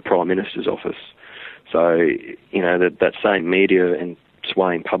in the Prime Minister's office. So, that same media and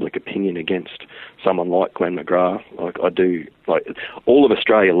swaying public opinion against someone like Glenn McGrath, all of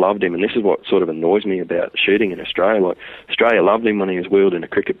Australia loved him, and this is what sort of annoys me about shooting in Australia. Like, Australia loved him when he was wielding a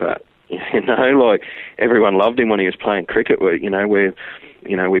cricket bat. Everyone loved him when he was playing cricket.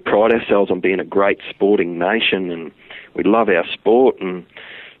 We pride ourselves on being a great sporting nation, and we love our sport. And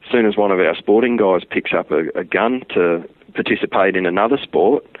as soon as one of our sporting guys picks up a gun to participate in another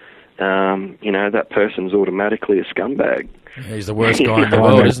sport, that person's automatically a scumbag. Yeah, he's the worst guy in the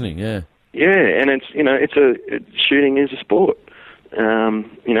world, isn't he? Yeah. Yeah, and shooting is a sport.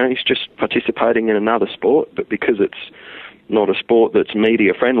 He's just participating in another sport, but because it's not a sport that's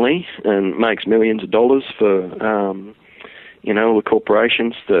media friendly and makes millions of dollars for, all the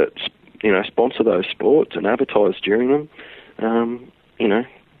corporations that, sponsor those sports and advertise during them,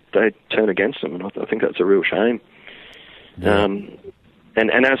 they turn against them, and I think that's a real shame. Yeah.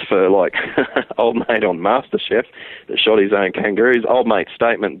 And as for, like, old mate on MasterChef that shot his own kangaroos, old mate's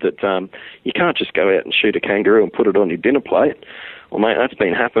statement that you can't just go out and shoot a kangaroo and put it on your dinner plate. Well, mate, that's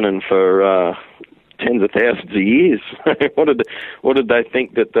been happening for tens of thousands of years. What did they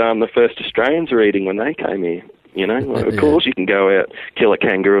think that the first Australians were eating when they came here? Of course you can go out, kill a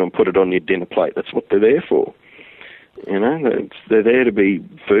kangaroo and put it on your dinner plate. That's what they're there for. They're there to be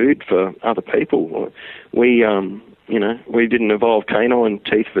food for other people. We didn't evolve canine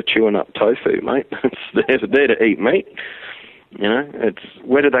teeth for chewing up tofu, mate. It's there to eat meat. It's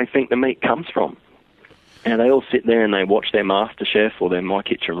where do they think the meat comes from? And they all sit there and they watch their MasterChef or their My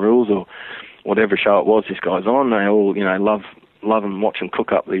Kitchen Rules or whatever show it was this guy's on. They all, love and watch him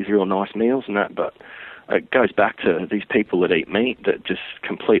cook up these real nice meals and that. But it goes back to these people that eat meat that just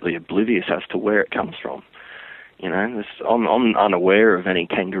completely oblivious as to where it comes from. I'm unaware of any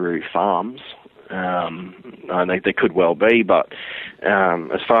kangaroo farms. They could well be, but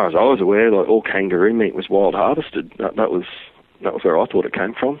as far as I was aware, like, all kangaroo meat was wild harvested. That was where I thought it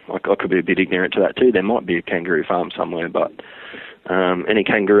came from. I could be a bit ignorant to that too. There might be a kangaroo farm somewhere, but any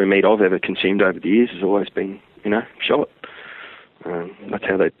kangaroo meat I've ever consumed over the years has always been, shot. That's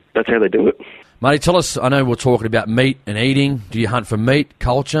how they do it. Marty, tell us. I know we're talking about meat and eating. Do you hunt for meat,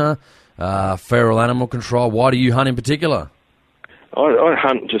 culture, feral animal control? Why do you hunt in particular? I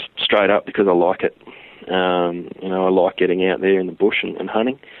hunt just straight up because I like it. I like getting out there in the bush and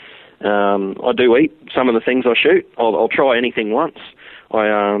hunting. I do eat some of the things I shoot. I'll try anything once.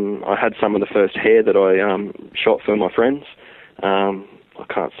 I had some of the first hare that I shot for my friends. I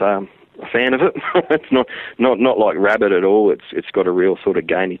can't say I'm a fan of it. It's not like rabbit at all. It's got a real sort of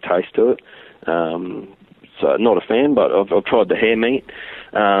gamey taste to it. So not a fan, but I've tried the hare meat.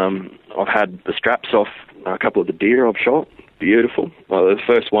 I've had the straps off a couple of the deer I've shot. Beautiful. The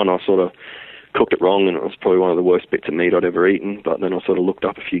first one I sort of cooked it wrong, and it was probably one of the worst bits of meat I'd ever eaten. But then I sort of looked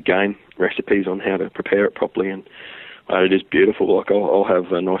up a few game recipes on how to prepare it properly, and it is beautiful. Like I'll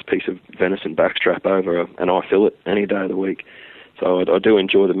have a nice piece of venison backstrap over an eye fillet any day of the week. So I do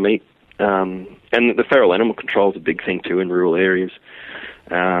enjoy the meat. And the feral animal control is a big thing too in rural areas.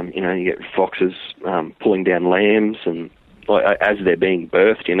 You get foxes pulling down lambs, and as they're being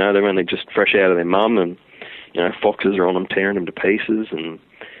birthed, they're only just fresh out of their mum, and foxes are on them, tearing them to pieces. And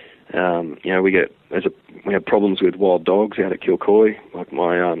we have problems with wild dogs out at Kilcoy. Like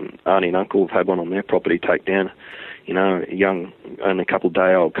my auntie and uncle have had one on their property take down, a young, only a couple of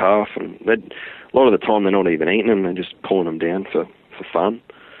day old calf, and a lot of the time they're not even eating them; they're just pulling them down for fun.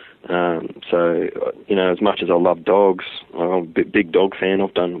 So as much as I love dogs, I'm a big dog fan.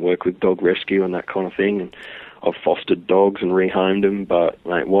 I've done work with dog rescue and that kind of thing, and I've fostered dogs and rehomed them. But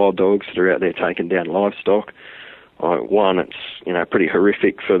wild dogs that are out there taking down livestock, one, it's pretty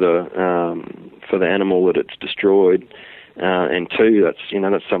horrific for the animal that it's destroyed, and two,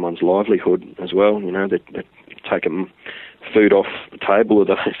 that's someone's livelihood as well. They're taking food off the table of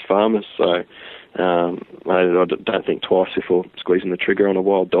those farmers. So I don't think twice before squeezing the trigger on a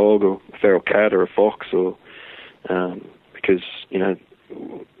wild dog or a feral cat or a fox, or because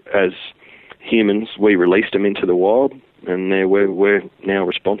as humans we released them into the wild, and we're now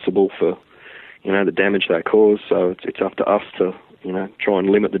responsible for the damage they cause. So it's up to us to try and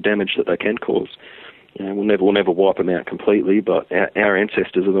limit the damage that they can cause. We'll never wipe them out completely, but our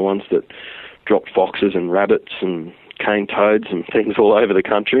ancestors are the ones that dropped foxes and rabbits and cane toads and things all over the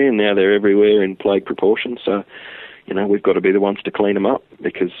country, and now they're everywhere in plague proportions. So, we've got to be the ones to clean them up,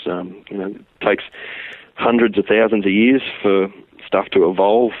 because, it takes hundreds of thousands of years for stuff to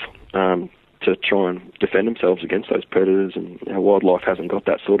evolve to try and defend themselves against those predators, and our wildlife hasn't got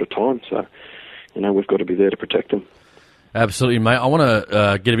that sort of time. So, we've got to be there to protect them. Absolutely, mate. I want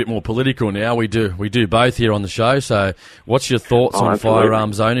to get a bit more political now. We do both here on the show. So, what's your thoughts on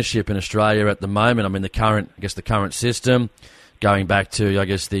firearms ownership in Australia at the moment? I mean, the current system, going back to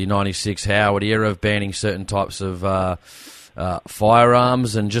the '96 Howard era of banning certain types of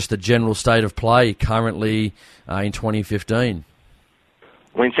firearms, and just the general state of play currently in 2015.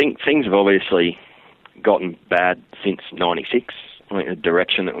 I mean, things have obviously gotten bad since '96. I think the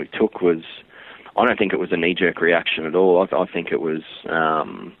direction that we took was, I don't think it was a knee-jerk reaction at all. I think it was,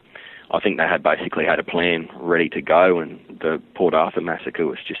 I think they had basically had a plan ready to go, and the Port Arthur massacre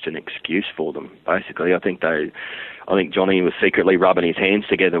was just an excuse for them. Basically, I think Johnny was secretly rubbing his hands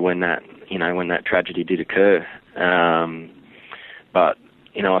together when that tragedy did occur. But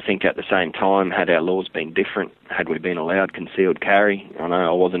I think at the same time, had our laws been different, had we been allowed concealed carry, I know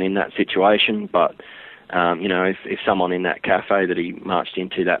I wasn't in that situation, but if someone in that cafe that he marched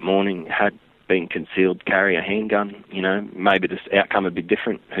into that morning had been concealed carry a handgun, maybe the outcome would be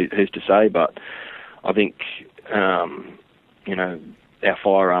different. Who's to say? But I think, our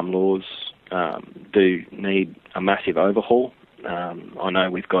firearm laws do need a massive overhaul. I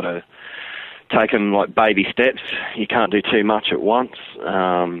know we've got to take them like baby steps. You can't do too much at once.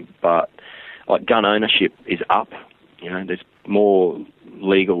 But like gun ownership is up. There's more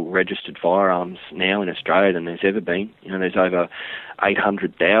legal registered firearms now in Australia than there's ever been. There's over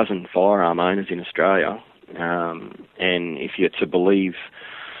 800,000 firearm owners in Australia, and if you're to believe,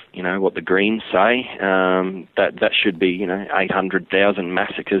 what the Greens say, that should be 800,000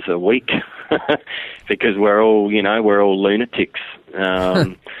 massacres a week, because we're all lunatics.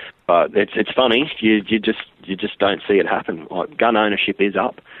 But it's funny, you just don't see it happen. Like gun ownership is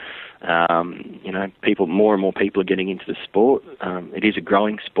up. More and more people are getting into the sport. It is a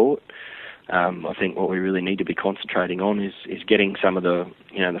growing sport. I think what we really need to be concentrating on is getting some of the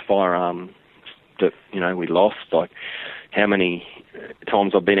firearm that we lost. Like how many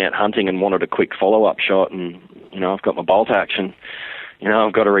times I've been out hunting and wanted a quick follow-up shot, and I've got my bolt action.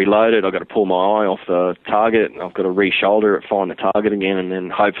 I've got to reload it. I've got to pull my eye off the target. I've got to re-shoulder it, find the target again, and then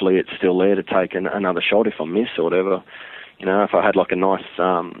hopefully it's still there to take another shot if I miss or whatever. If I had like a nice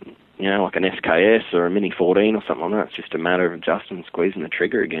like an SKS or a Mini 14 or something like that, it's just a matter of adjusting and squeezing the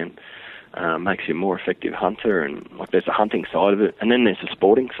trigger again. Makes you a more effective hunter, and like there's a hunting side of it, and then there's a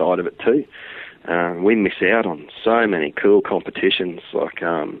sporting side of it too. We miss out on so many cool competitions, like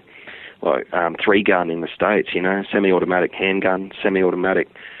 3-gun in the States, semi-automatic handgun, semi-automatic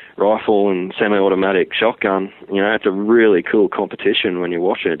rifle, and semi-automatic shotgun. It's a really cool competition. When you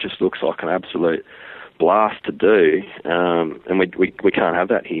watch it, it just looks like an absolute blast to do, and we can't have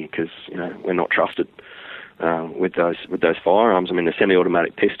that here because we're not trusted with those firearms. I mean, the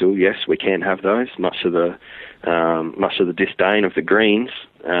semi-automatic pistol, yes, we can have those, much to the disdain of the Greens.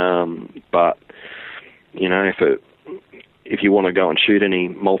 But if you want to go and shoot any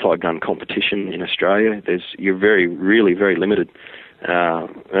multi-gun competition in Australia, you're really very limited.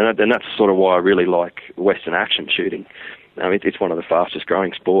 And that's sort of why I really like Western action shooting. It's one of the fastest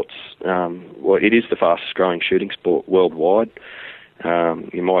growing sports. Well, it is the fastest growing shooting sport worldwide.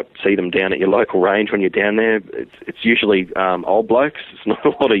 You might see them down at your local range when you're down there. It's usually old blokes. There's not a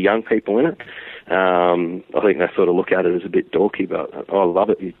lot of young people in it. I think they sort of look at it as a bit dorky, but I love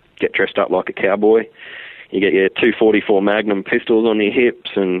it. You get dressed up like a cowboy. You get your 244 Magnum pistols on your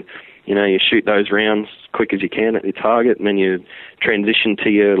hips, and you shoot those rounds as quick as you can at your target, and then you transition to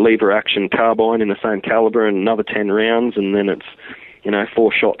your lever action carbine in the same caliber and another 10 rounds, and then it's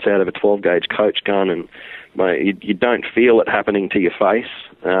 4 shots out of a 12 gauge coach gun, and you don't feel it happening to your face,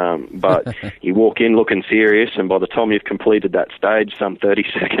 but you walk in looking serious, and by the time you've completed that stage, some 30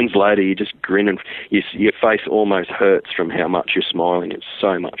 seconds later, you just grin, and your face almost hurts from how much you're smiling. It's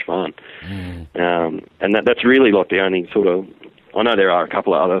so much fun. And that's really like the only sort of, I know there are a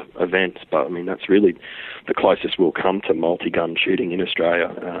couple of other events, but that's really the closest we'll come to multi-gun shooting in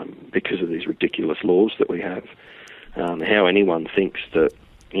Australia, because of these ridiculous laws that we have. How anyone thinks that,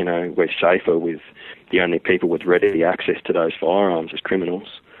 we're safer with the only people with ready access to those firearms as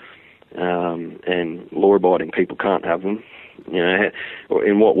criminals, and law-abiding people can't have them.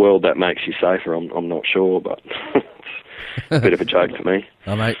 In what world that makes you safer, I'm not sure, but it's a bit of a joke to me.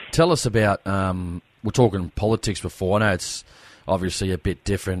 Mate, tell us about, we're talking politics before. I know it's obviously a bit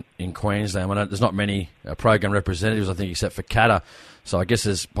different in Queensland. There's not many pro-gun representatives, I think, except for Katter. So I guess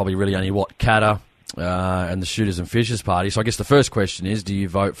there's probably really only, Katter and the Shooters and Fishers Party. So I guess the first question is, do you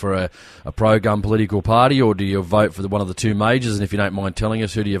vote for a pro-gun political party, or do you vote for one of the two majors? And if you don't mind telling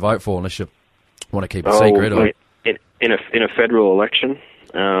us, who do you vote for, unless you want to keep it secret? Or? In a federal election,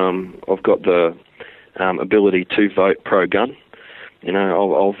 I've got the ability to vote pro-gun.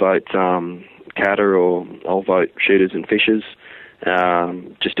 I'll vote Katter, or I'll vote Shooters and Fishers.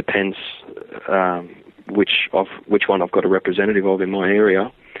 Just depends which one I've got a representative of in my area.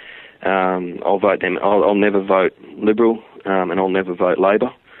 I'll vote them. I'll never vote Liberal, and I'll never vote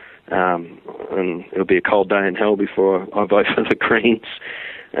Labor. And it'll be a cold day in hell before I vote for the Greens.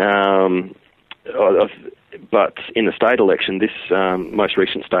 But in the state election, this most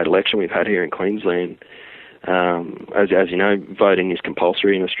recent state election we've had here in Queensland, as you know, voting is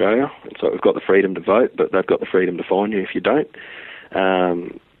compulsory in Australia. So we've got the freedom to vote, but they've got the freedom to fine you if you don't.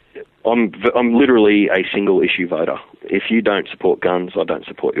 I'm literally a single issue voter. If you don't support guns, I don't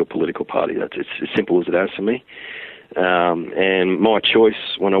support your political party. It's as simple as it is for me. And my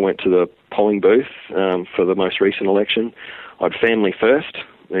choice when I went to the polling booth for the most recent election, I'd Family First.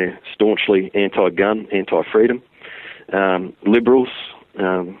 They're staunchly anti-gun, anti-freedom. Liberals,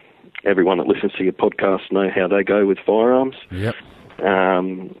 everyone that listens to your podcast know how they go with firearms. Yep.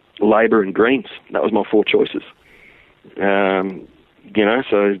 Labor and Greens. That was my 4 choices.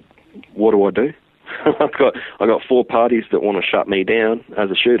 So what do? I got 4 parties that want to shut me down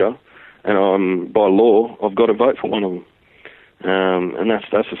as a shooter, and by law I've got to vote for one of them. And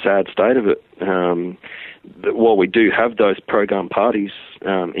that's a sad state of it. While we do have those pro-gun parties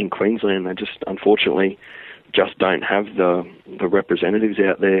in Queensland, they just unfortunately just don't have the representatives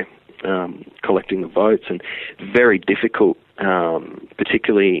out there collecting the votes, and very difficult,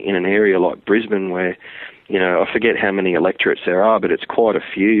 particularly in an area like Brisbane where, I forget how many electorates there are, but it's quite a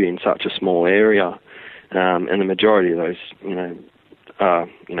few in such a small area, and the majority of those, are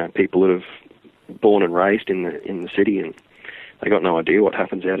people that have born and raised in the city, and they got no idea what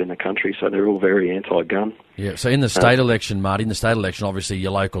happens out in the country, so they're all very anti-gun. Yeah. So in the state election, Marty, obviously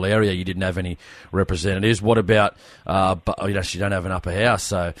your local area, you didn't have any representatives. What about? You don't have an upper house,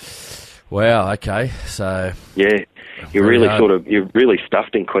 so. Wow. Okay. So. Yeah. You're really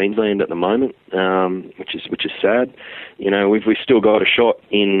stuffed in Queensland at the moment, which is sad. We've still got a shot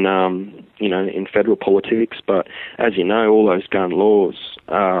in in federal politics, but as you know, all those gun laws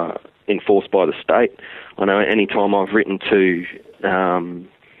are enforced by the state. I know any time I've written to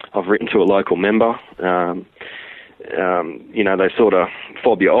a local member, they sort of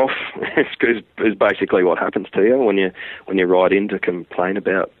fob you off. It's basically what happens to you when you write in to complain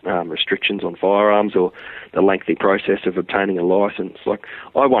about restrictions on firearms or the lengthy process of obtaining a license. Like,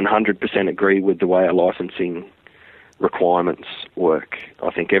 I 100% agree with the way our licensing requirements work.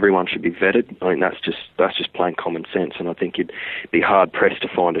 I think everyone should be vetted. I think that's just plain common sense, and I think you'd be hard pressed to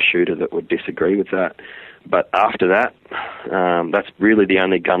find a shooter that would disagree with that. But after that, that's really the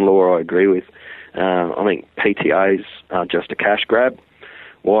only gun law I agree with. I think PTAs are just a cash grab.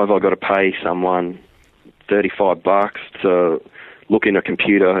 Why have I got to pay someone $35 to look in a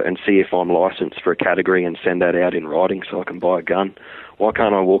computer and see if I'm licensed for a category and send that out in writing so I can buy a gun? Why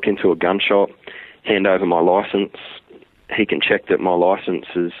can't I walk into a gun shop, hand over my license? He can check that my license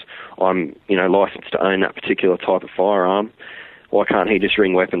is, I'm licensed to own that particular type of firearm. why can't he just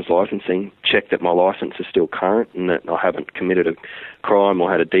ring weapons licensing, check that my licence is still current and that I haven't committed a crime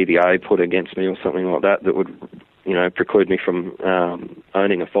or had a DVA put against me or something like that that would, preclude me from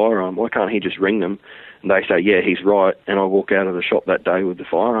owning a firearm? Why can't he just ring them and they say, yeah, he's right, and I walk out of the shop that day with the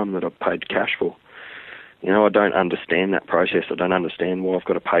firearm that I paid cash for? I don't understand that process. I don't understand why I've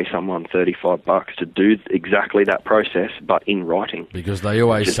got to pay someone $35 to do exactly that process, but in writing. Because they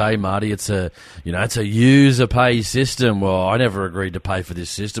always say, Marty, it's a user pay system. Well, I never agreed to pay for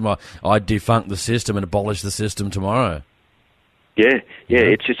this system. I'd defunct the system and abolish the system tomorrow. Yeah.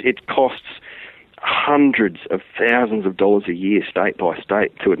 It costs hundreds of thousands of dollars a year, state by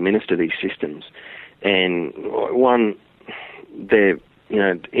state, to administer these systems. And they're,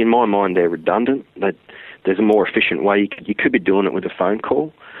 in my mind, they're redundant. There's a more efficient way. You could be doing it with a phone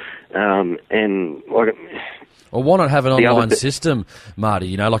call. Or why not have an online system,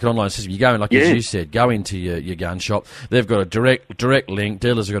 Marty? Like an online system. You go in, as you said, go into your gun shop. They've got a direct link.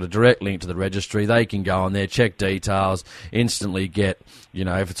 Dealers have got a direct link to the registry. They can go on there, check details, instantly get,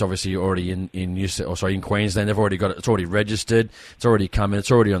 if it's obviously already in Queensland, they've already got it. It's already registered. It's already come in.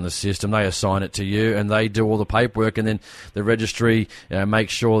 It's already on the system. They assign it to you, and they do all the paperwork, and then the registry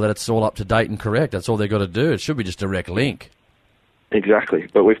makes sure that it's all up to date and correct. That's all they've got to do. It should be just a direct link. Exactly,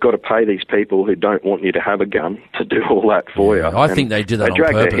 but we've got to pay these people who don't want you to have a gun to do all that for you. I think they do that on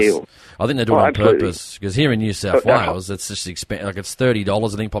purpose. I think they do it on purpose, because here in New South Wales, it's just it's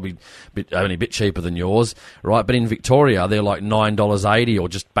 $30. I think probably only a bit cheaper than yours, right? But in Victoria, they're like $9.80 or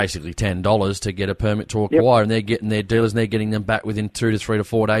just basically $10 to get a permit to acquire, and they're getting their dealers and they're getting them back within 2 to 3 to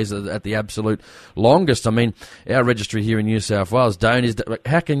 4 days at the absolute longest. I mean, our registry here in New South Wales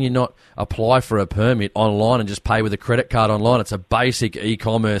how can you not apply for a permit online and just pay with a credit card online? It's a basic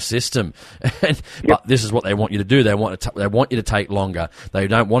e-commerce system, but this is what they want you to do. They want you to take longer. They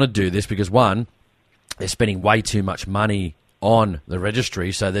don't want to do this because, one, they're spending way too much money on the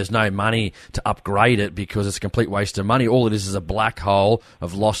registry, so there's no money to upgrade it because it's a complete waste of money. All it is a black hole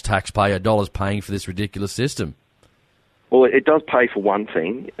of lost taxpayer dollars paying for this ridiculous system. Well, it does pay for one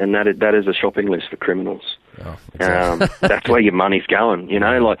thing, and that is a shopping list for criminals. Oh, exactly. That's where your money's going,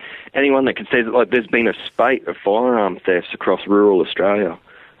 like anyone that can say that, there's been a spate of firearm thefts across rural Australia,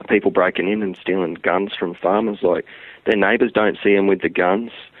 people breaking in and stealing guns from farmers, their neighbours don't see them with the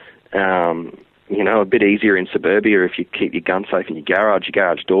guns. A bit easier in suburbia if you keep your gun safe in your garage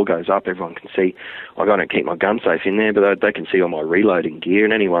door goes up, everyone can see, I don't keep my gun safe in there, but they can see all my reloading gear,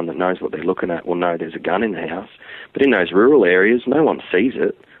 and anyone that knows what they're looking at will know there's a gun in the house. But in those rural areas, no one sees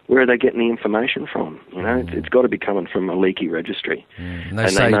it. Where are they getting the information from? It's got to be coming from a leaky registry. And they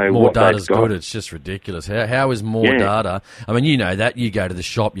say more data's good. It's just ridiculous. How is more data? I mean, that. You go to the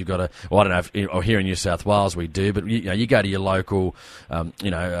shop, you've got to... Well, I don't know if here in New South Wales we do, but you go to your local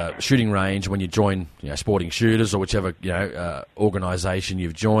shooting range when you join Sporting Shooters or whichever organisation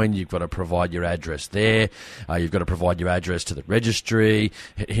you've joined. You've got to provide your address there. You've got to provide your address to the registry.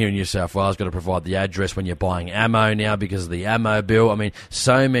 Here in New South Wales, got to provide the address when you're buying ammo now because of the ammo bill. I mean,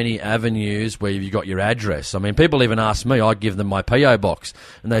 so many avenues where you've got your address. I mean, people even ask me, I give them my PO box,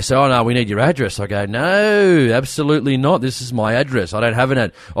 and they say, oh no, we need your address. I go, no, absolutely not. This is my address. I don't have an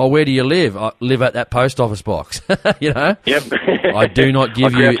ad. Oh, where do you live? I live at that post office box. Yep. I do not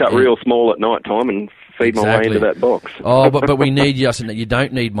give you... I crouch up real small at night time and feed my way into that box. but we need you. I said that you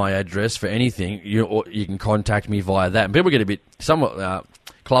don't need my address for anything. You can contact me via that. And people get a bit...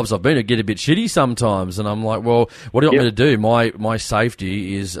 clubs I've been to get a bit shitty sometimes, and I'm like, well, what do you want me to do? My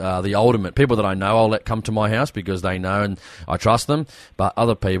safety is the ultimate. People that I know, I'll let come to my house because they know and I trust them. But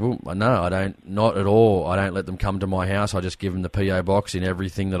other people, no, I don't, not at all. I don't let them come to my house. I just give them the PO box in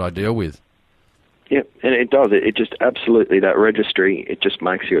everything that I deal with. Yep, and it does. It just absolutely, that registry, it just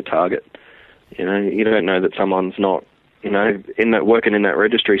makes you a target. You don't know that someone's not, working in that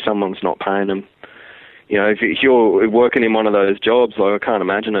registry, someone's not paying them. If you're working in one of those jobs, I can't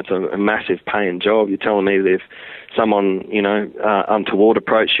imagine it's a massive paying job. You're telling me that if someone, untoward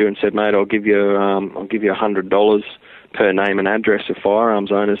approached you and said, mate, I'll give you $100 per name and address of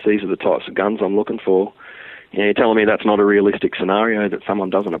firearms owners. These are the types of guns I'm looking for. You're telling me that's not a realistic scenario, that someone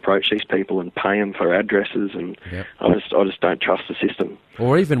doesn't approach these people and pay them for addresses, and I just don't trust the system.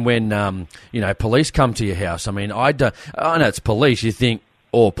 Or even when, police come to your house. I mean, I know it's police. You think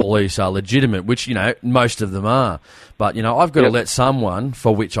all police are legitimate, which, most of them are. But, I've got to let someone,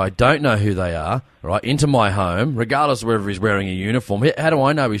 for which I don't know who they are, right, into my home, regardless of whether he's wearing a uniform. How do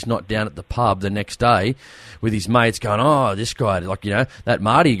I know he's not down at the pub the next day with his mates going, oh, this guy, that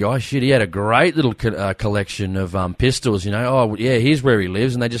Marty guy, shit, he had a great little collection of pistols, oh, yeah, here's where he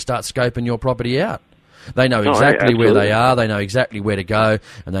lives, and they just start scoping your property out. They know exactly where they are, they know exactly where to go,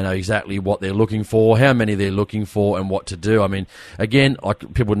 and they know exactly what they're looking for, how many they're looking for, and what to do. I mean, again,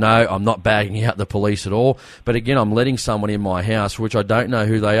 like people know, I'm not bagging out the police at all, but again, I'm letting someone in my house for which I don't know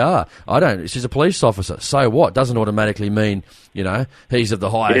who they are. She's a police officer. So what? Doesn't automatically mean, you know, he's of the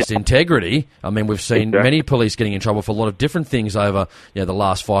highest integrity. I mean, we've seen many police getting in trouble for a lot of different things over, you know, the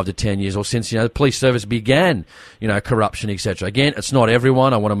last 5 to 10 years, or since, you know, the police service began, you know, corruption, etc. Again, it's not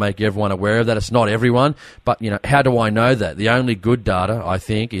everyone. I want to make everyone aware of that. It's not everyone. But, you know, how do I know that? The only good data, I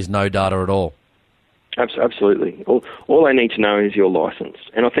think, is no data at all. Absolutely. All they need to know is your licence.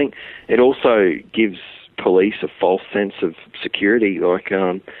 And I think it also gives police a false sense of security. Like,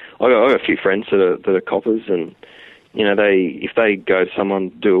 I got a few friends that are coppers, and, you know, if they go to someone,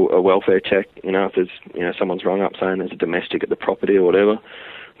 do a welfare check, you know, if there's, you know, someone's rung up saying there's a domestic at the property or whatever,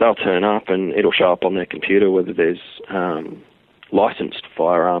 they'll turn up and it'll show up on their computer whether there's licensed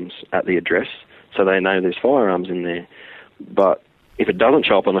firearms at the address, so they know there's firearms in there. But if it doesn't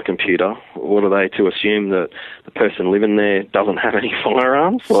show up on the computer, what are they to assume that the person living there doesn't have any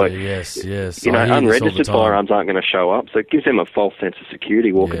firearms? Like, yes. You know, unregistered firearms aren't going to show up, so it gives them a false sense of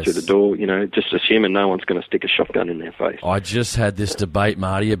security walking through the door, you know, just assuming no one's going to stick a shotgun in their face. I just had this debate,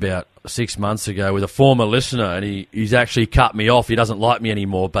 Marty, about 6 months ago with a former listener, and he's actually cut me off. He doesn't like me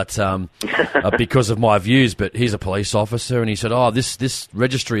anymore, but because of my views. But he's a police officer, and he said, this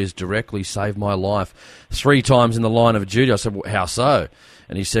registry has directly saved my life 3 times in the line of duty. I said, well, how so?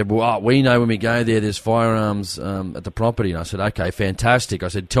 And he said, well, we know when we go there's firearms at the property. And I said, okay, fantastic. I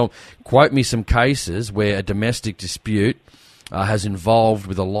said, quote me some cases where a domestic dispute has involved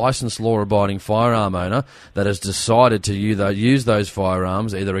with a licensed law-abiding firearm owner that has decided to use those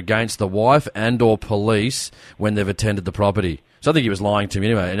firearms either against the wife and or police when they've attended the property. So I think he was lying to me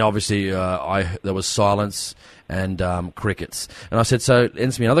anyway. And obviously there was silence and crickets. And I said, so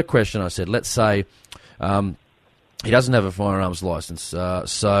answer me another question. I said, let's say he doesn't have a firearms license,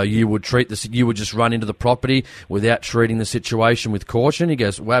 so you would just run into the property without treating the situation with caution? He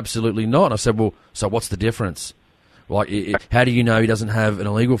goes, well, absolutely not. And I said, well, so what's the difference? Like, how do you know he doesn't have an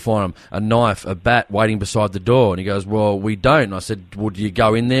illegal firearm, a knife, a bat waiting beside the door? And he goes, well, we don't. And I said, would you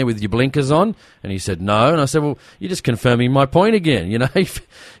go in there with your blinkers on? And he said, no. And I said, well, you're just confirming my point again, you know.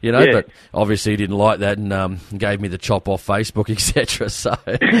 But obviously he didn't like that and gave me the chop off Facebook, etc. So,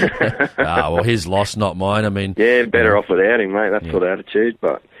 well, his loss, not mine. I mean, better off without him, mate. That sort of attitude,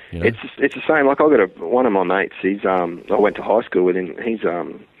 but. You know? It's the same. Like, I got one of my mates. I went to high school with him. He's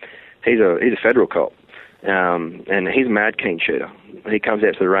a federal cop. And he's a mad keen shooter. He comes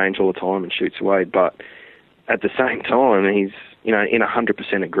out to the range all the time and shoots away, but at the same time, he's, you know, in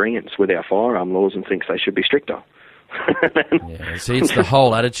 100% agreement with our firearm laws and thinks they should be stricter. See, it's the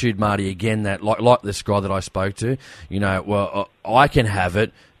whole attitude, Marty, again, that like this guy that I spoke to, you know, well, I can have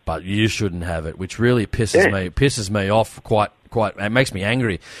it, but you shouldn't have it, which really pisses me off quite. It makes me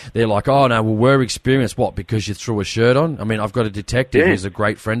angry. They're like, oh, no, well, we're experienced. What, because you threw a shirt on? I mean, I've got a detective who's a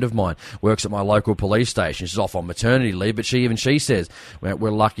great friend of mine, works at my local police station. She's off on maternity leave, but she says,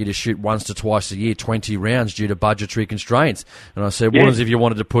 we're lucky to shoot once to twice a year, 20 rounds due to budgetary constraints. And I said, what if you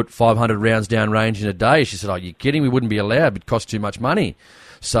wanted to put 500 rounds down range in a day? She said, oh, you're kidding? We wouldn't be allowed. It costs too much money.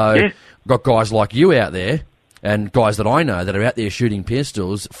 So got guys like you out there, and guys that I know that are out there shooting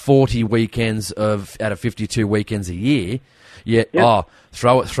pistols 40 weekends out of 52 weekends a year.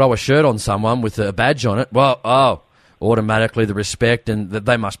 Throw a shirt on someone with a badge on it. Well, automatically the respect, and that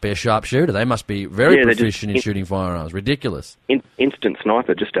they must be a sharpshooter. They must be very proficient in shooting firearms. Ridiculous. Instant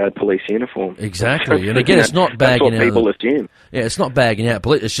sniper, just add police uniform. Exactly. And again, it's not bagging out. That's what people assume. Yeah, it's not bagging out.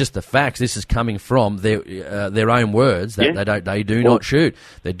 It's just the facts. This is coming from their own words that they do not shoot.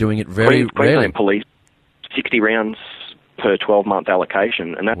 They're doing it very rarely. Queensland Police, 60 rounds per 12-month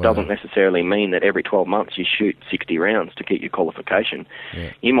allocation, and that doesn't necessarily mean that every 12 months you shoot 60 rounds to get your qualification.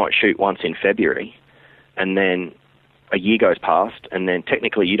 You might shoot once in February, and then a year goes past, and then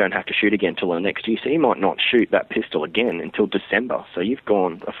technically you don't have to shoot again till the next year, so you might not shoot that pistol again until December, so you've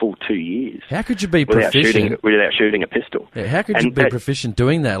gone a full 2 years. How could you be proficient without shooting a pistol? Yeah, how could you be proficient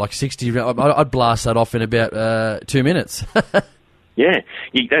doing that? Like 60 rounds, I'd blast that off in about 2 minutes. Exactly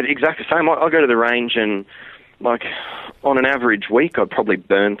the same. I go to the range and, like, on an average week, I'd probably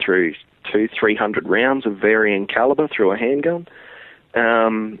burn through 200-300 rounds of varying caliber through a handgun.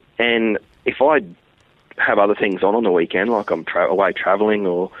 And if I have other things on the weekend, like I'm away travelling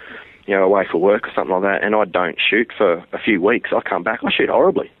or, you know, away for work or something like that, and I don't shoot for a few weeks, I come back, I shoot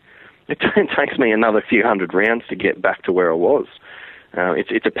horribly. It takes me another few hundred rounds to get back to where I was.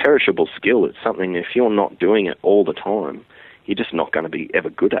 It's a perishable skill. It's something, if you're not doing it all the time, you're just not going to be ever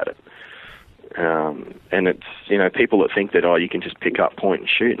good at it. And it's, people that think that, you can just pick up, point and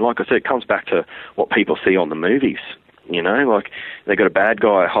shoot. And like I said, it comes back to what people see on the movies. Like they got a bad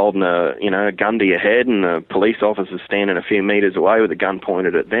guy holding a gun to your head, and the police officer's standing a few meters away with a gun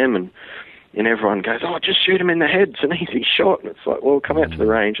pointed at them, and everyone goes, just shoot him in the head, it's an easy shot. And it's like, well, come out to the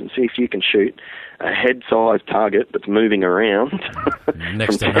range and see if you can shoot a head-sized target that's moving around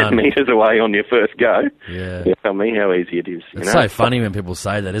Next from to 10 none. metres away on your first go. Yeah. You tell me how easy it is. It's so funny when people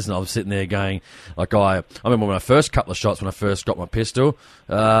say that, isn't it? I was sitting there going, I remember when my first couple of shots, when I first got my pistol,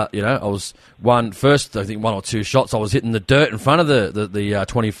 I was one or two shots, I was hitting the dirt in front of the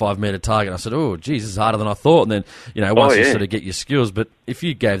 25-metre target. And I said, oh, geez, this is harder than I thought. And then, once you sort of get your skills, but if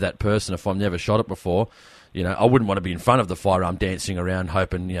you gave that person, if I've never shot it before, I wouldn't want to be in front of the firearm dancing around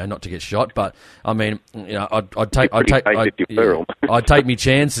hoping, not to get shot. But I mean, I'd take me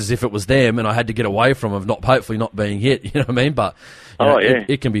chances if it was them and I had to get away from them, hopefully not being hit. You know what I mean? But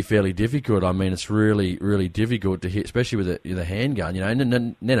it can be fairly difficult. I mean, it's really, really difficult to hit, especially with a handgun.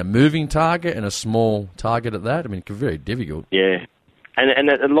 And then a moving target and a small target at that. I mean, it can be very difficult. Yeah, and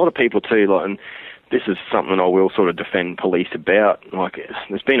a lot of people too, and this is something I will sort of defend police about. Like,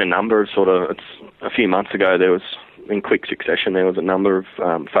 there's been a number of a few months ago, there was, in quick succession, there was a number of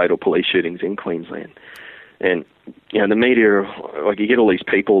fatal police shootings in Queensland. And, the media, you get all these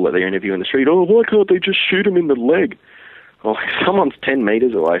people that they interview in the street, why can't they just shoot them in the leg? Well, if someone's 10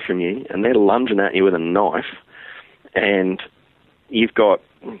 metres away from you and they're lunging at you with a knife, and you've got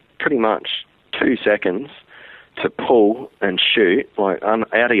pretty much 2 seconds to pull and shoot, out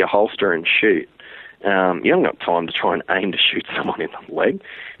of your holster and shoot, you haven't got time to try and aim to shoot someone in the leg.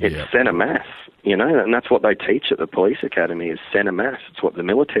 It's centre mass, and that's what they teach at the police academy, is centre mass. It's what the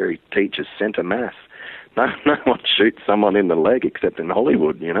military teaches, centre mass. No one shoots someone in the leg except in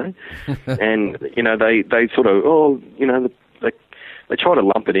Hollywood, And, they sort of, they try to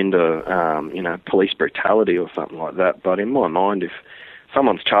lump it into, police brutality or something like that. But in my mind, if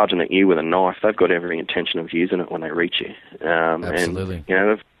someone's charging at you with a knife, they've got every intention of using it when they reach you. Absolutely.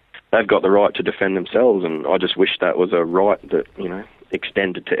 And, they've got the right to defend themselves, and I just wish that was a right that,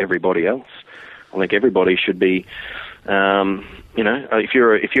 extended to everybody else. I think everybody should be, if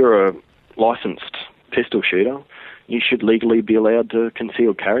you're a licensed pistol shooter, you should legally be allowed to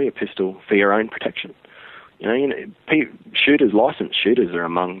concealed carry a pistol for your own protection. Licensed shooters are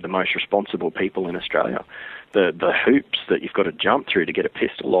among the most responsible people in Australia. The hoops that you've got to jump through to get a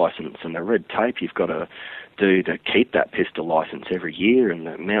pistol license, and the red tape you've got to do to keep that pistol license every year, and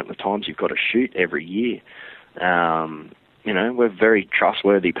the amount of times you've got to shoot every year. We're very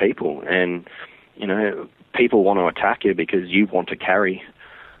trustworthy people, and, people want to attack you because you want to carry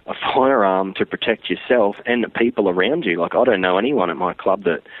a firearm to protect yourself and the people around you. I don't know anyone at my club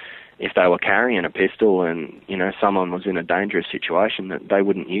that, if they were carrying a pistol and, someone was in a dangerous situation, that they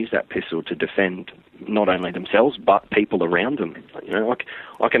wouldn't use that pistol to defend not only themselves but people around them.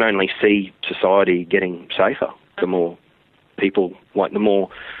 I can only see society getting safer the more people, the more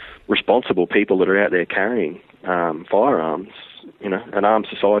responsible people that are out there carrying firearms. An armed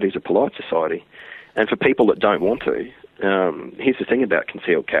society is a polite society. And for people that don't want to, here's the thing about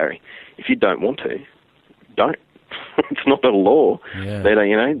concealed carry. If you don't want to, don't. It's not a law. Yeah.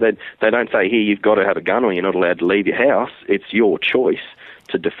 They don't say, here, you've got to have a gun or you're not allowed to leave your house. It's your choice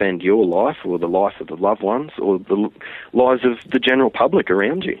to defend your life or the life of the loved ones or the lives of the general public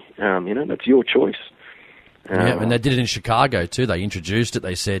around you. That's your choice. And they did it in Chicago too. They introduced it.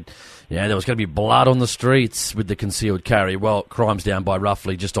 They said, there was going to be blood on the streets with the concealed carry. Well, crime's down by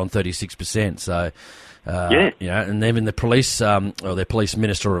roughly just on 36%. So, and even the police, or their police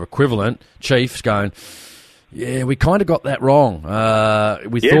minister or equivalent, chief's going, yeah, we kind of got that wrong.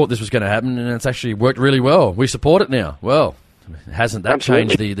 We thought this was going to happen, and it's actually worked really well. We support it now. Well, hasn't that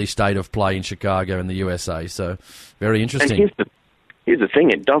changed the state of play in Chicago and the USA? So, very interesting. And here's the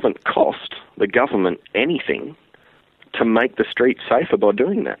thing. It doesn't cost the government anything to make the streets safer by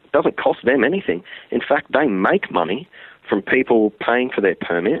doing that. It doesn't cost them anything. In fact, they make money from people paying for their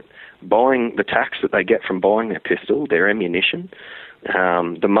permit, buying the tax that they get from buying their pistol, their ammunition,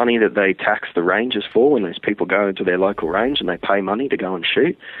 the money that they tax the rangers for when those people go into their local range and they pay money to go and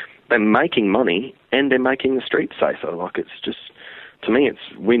shoot. They're making money and they're making the streets safer. It's just, to me, it's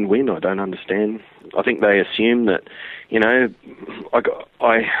win-win. I don't understand. I think they assume that, I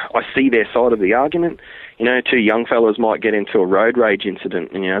see their side of the argument. Two young fellas might get into a road rage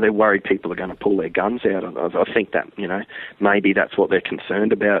incident and, they're worried people are going to pull their guns out. I think that, maybe that's what they're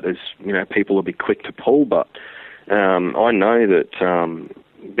concerned about is, people will be quick to pull, but I know that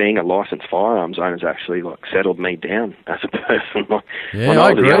being a licensed firearms owner has actually settled me down as a person. When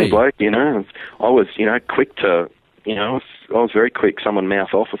I was a young bloke, I was quick to I was very quick. Someone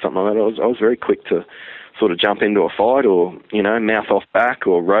mouth off or something like that. I was very quick to sort of jump into a fight or mouth off back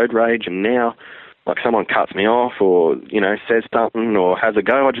or road rage. And now, like someone cuts me off or says something or has a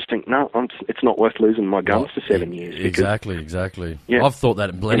go, I just think no, it's not worth losing my guns for 7 years. Exactly. Yeah. I've thought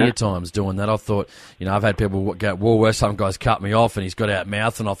that plenty of times doing that. I've thought, I've had people go where some guys cut me off and he's got out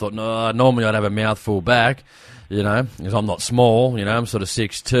mouth, and I thought, no, normally I'd have a mouthful back. Because I'm not small, I'm sort of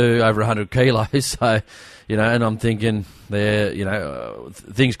 6'2", over 100 kilos, so, and I'm thinking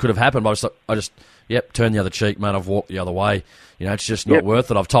things could have happened, but I just turn the other cheek, mate, I've walked the other way. It's just not worth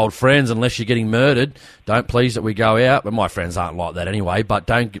it. I've told friends, unless you're getting murdered, don't please that we go out, but my friends aren't like that anyway, but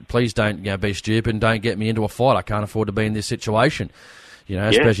please don't be stupid and don't get me into a fight. I can't afford to be in this situation.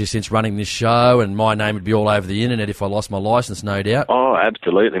 Especially since running this show, and my name would be all over the internet if I lost my licence, no doubt. Oh,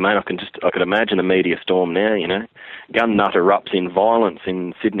 absolutely, mate. I could imagine a media storm now, Gun nut erupts in violence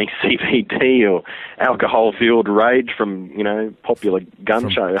in Sydney CBD or alcohol-fueled rage from, popular gun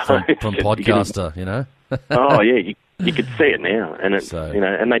show. From podcaster, Oh, yeah, you could see it now. And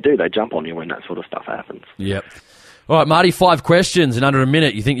and they jump on you when that sort of stuff happens. Yep. All right, Marty, 5 questions in under a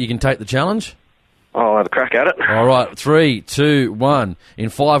minute. You think you can take the challenge? I'll have a crack at it. All right, 3, 2, 1. In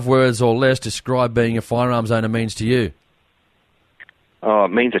 5 words or less, describe being a firearms owner means to you. Oh,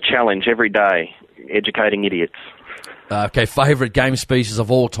 it means a challenge every day, educating idiots. Okay, favourite game species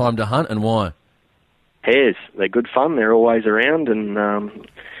of all time to hunt and why? Hares. They're good fun. They're always around and,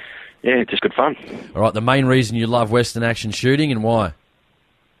 it's just good fun. All right, the main reason you love Western action shooting and why?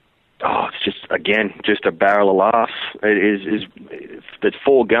 Oh, it's just a barrel of laughs. There's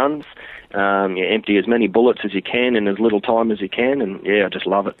 4 guns. You empty as many bullets as you can in as little time as you can, and I just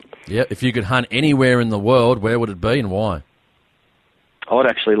love it. Yeah, if you could hunt anywhere in the world, where would it be and why? I'd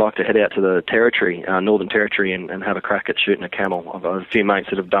actually like to head out to the Territory, Northern Territory, and have a crack at shooting a camel. I've got a few mates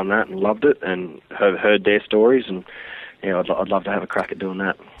that have done that and loved it, and have heard their stories, and I'd love to have a crack at doing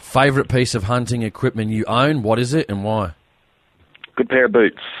that. Favourite piece of hunting equipment you own? What is it and why? Good pair of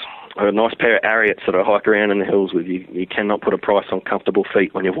boots. A nice pair of Ariats that I hike around in the hills with. You cannot put a price on comfortable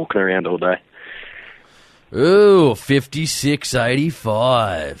feet when you're walking around all day. Ooh,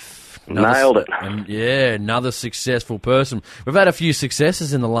 56.85. Nailed it. Another successful person. We've had a few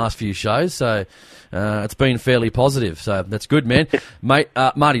successes in the last few shows, so it's been fairly positive. So that's good, man. Mate,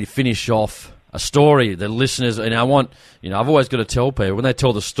 Marty, to finish off, a story the listeners, and I've always got to tell people when they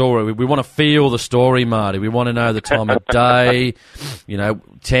tell the story, we want to feel the story, Marty. We want to know the time of day,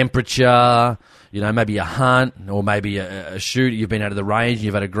 temperature, maybe a hunt or maybe a shoot. You've been out of the range and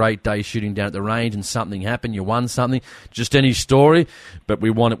you've had a great day shooting down at the range and something happened, you won something. Just any story, but we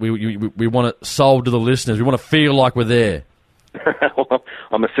want it sold to the listeners. We want to feel like we're there. Well,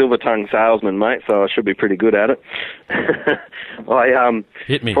 I'm a silver-tongued salesman, mate, so I should be pretty good at it.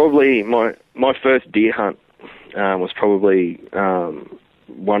 Hit me. Probably my first deer hunt was probably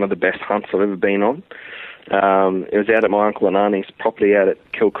one of the best hunts I've ever been on. It was out at my uncle and auntie's property out at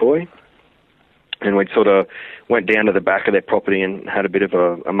Kilcoy, and we sort of went down to the back of their property and had a bit of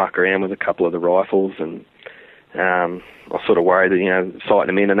a muck around with a couple of the rifles, and I was sort of worried that, sighting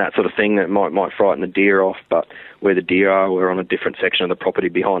them in and that sort of thing that might frighten the deer off, but where the deer are, we're on a different section of the property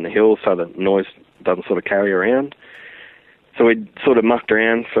behind the hill, so the noise doesn't sort of carry around. So we sort of mucked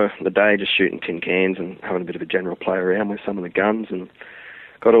around for the day, just shooting tin cans and having a bit of a general play around with some of the guns, and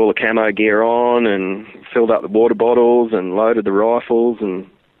got all the camo gear on and filled up the water bottles and loaded the rifles and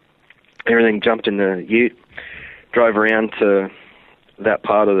everything, jumped in the ute, drove around to that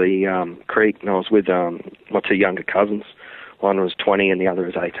part of the creek, and I was with my 2 younger cousins. One was 20 and the other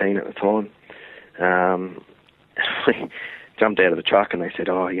was 18 at the time. We jumped out of the truck and they said,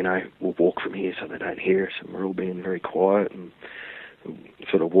 we'll walk from here so they don't hear us, and we're all being very quiet, and we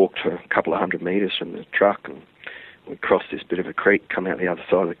sort of walked for a couple of 100 metres from the truck, and we crossed this bit of a creek, come out the other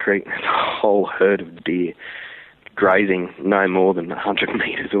side of the creek, and there's a whole herd of deer grazing no more than 100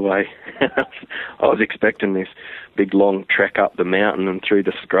 metres away. I was expecting this big long trek up the mountain and through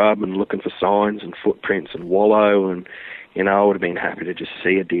the scrub and looking for signs and footprints and wallow, and I would have been happy to just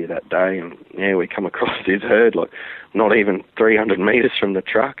see a deer that day. And we come across this herd like not even 300 metres from the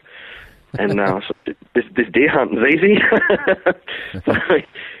truck, and so this deer hunting's easy. So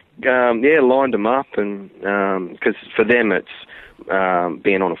lined them up, and because for them it's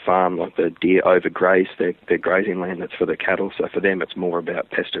being on a farm, like the deer overgraze their grazing land that's for the cattle, so for them it's more about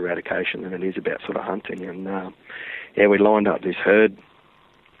pest eradication than it is about sort of hunting. And we lined up this herd,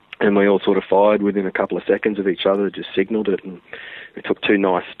 and we all sort of fired within a couple of seconds of each other, just signalled it, and we took 2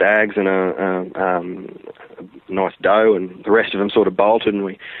 nice stags and a nice doe, and the rest of them sort of bolted, and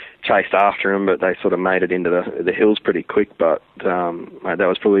we chased after them, but they sort of made it into the hills pretty quick. But mate, that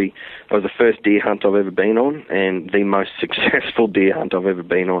was the first deer hunt I've ever been on, and the most successful deer hunt I've ever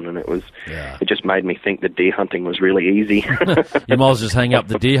been on. And it just made me think that deer hunting was really easy. You might as well just hang up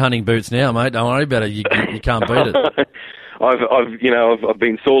the deer hunting boots now, mate. Don't worry about it. You can't beat it. I've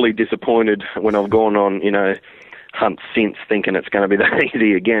been sorely disappointed when I've gone on, hunts since, thinking it's going to be that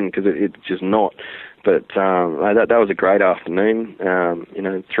easy again, because it's just not. But that was a great afternoon.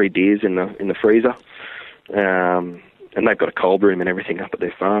 3 deers in the freezer, and they've got a cold room and everything up at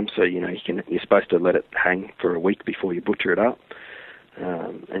their farm. So you're supposed to let it hang for a week before you butcher it up.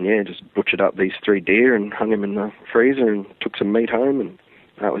 Just butchered up these 3 deer and hung them in the freezer and took some meat home, and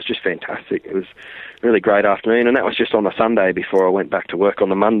that was just fantastic. It was a really great afternoon, and that was just on a Sunday before I went back to work on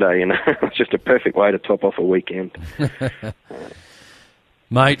the Monday. It was just a perfect way to top off a weekend.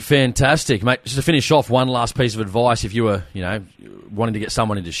 Mate, fantastic. Mate, just to finish off, one last piece of advice. If you were, wanting to get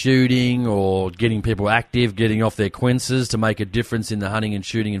someone into shooting or getting people active, getting off their quinces to make a difference in the hunting and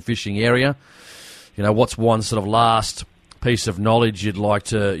shooting and fishing area, what's one sort of last piece of knowledge you'd like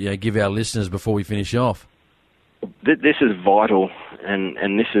to give our listeners before we finish off? This is vital,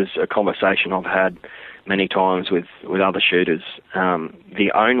 and this is a conversation I've had many times with other shooters.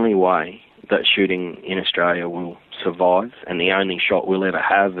 The only way that shooting in Australia will survive, and the only shot we'll ever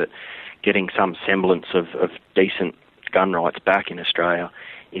have at getting some semblance of decent gun rights back in Australia,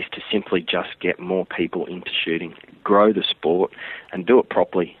 is to simply just get more people into shooting, grow the sport, and do it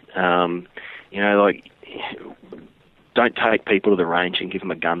properly. Don't take people to the range and give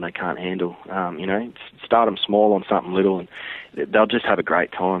them a gun they can't handle. Start them small on something little, and they'll just have a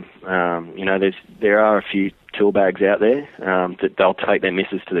great time. There are a few tool bags out there that they'll take their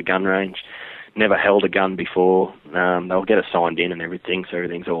missus to the gun range, never held a gun before. They'll get it signed in and everything, so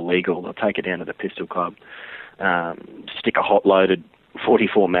everything's all legal. They'll take it down to the pistol club, stick a hot-loaded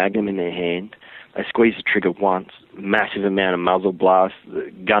 44 Magnum in their hand. They squeeze the trigger once, massive amount of muzzle blast, the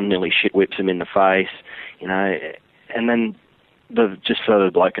gun nearly shit whips them in the face, and then just so the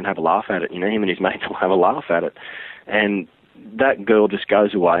bloke can have a laugh at it, him and his mates will have a laugh at it. And that girl just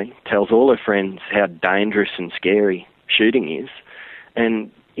goes away, tells all her friends how dangerous and scary shooting is,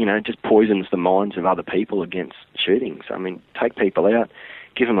 and, just poisons the minds of other people against shooting. So, take people out,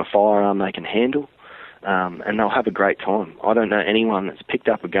 give them a firearm they can handle, and they'll have a great time. I don't know anyone that's picked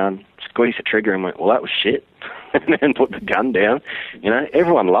up a gun, squeezed the trigger and went, well, that was shit, and then put the gun down.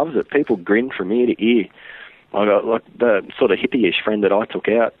 Everyone loves it. People grin from ear to ear. I got the sort of hippie-ish friend that I took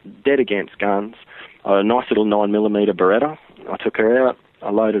out, dead against guns. A nice little 9mm Beretta. I took her out.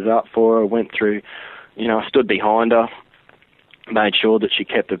 I loaded it up for her. Went through, I stood behind her, made sure that she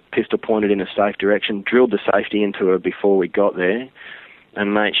kept the pistol pointed in a safe direction, drilled the safety into her before we got there.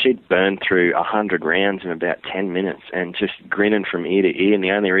 And, mate, she'd burned through 100 rounds in about 10 minutes and just grinning from ear to ear. And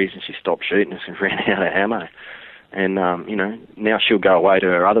the only reason she stopped shooting is she ran out of ammo. And, now she'll go away to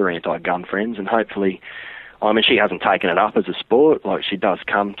her other anti-gun friends and hopefully... she hasn't taken it up as a sport. Like, she does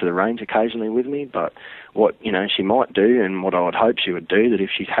come to the range occasionally with me, but what, she might do, and what I would hope she would do, that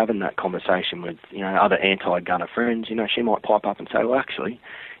if she's having that conversation with, other anti-gunner friends, she might pipe up and say, well, actually,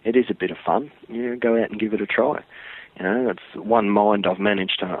 it is a bit of fun. Go out and give it a try. That's one mind I've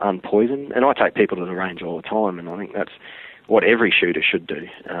managed to unpoison, and I take people to the range all the time, and I think that's what every shooter should do,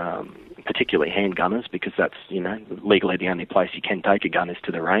 particularly handgunners, because that's, legally the only place you can take a gun is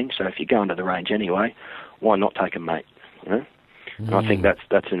to the range. So if you're going to the range anyway, why not take a mate? And I think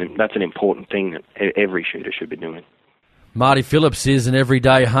that's an important thing that every shooter should be doing. Marty Phillips is an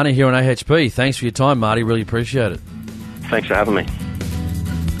everyday hunter here on AHP. Thanks for your time, Marty. Really appreciate it. Thanks for having me.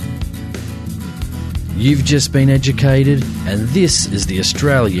 You've just been educated, and this is the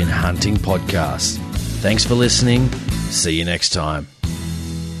Australian Hunting Podcast. Thanks for listening. See you next time.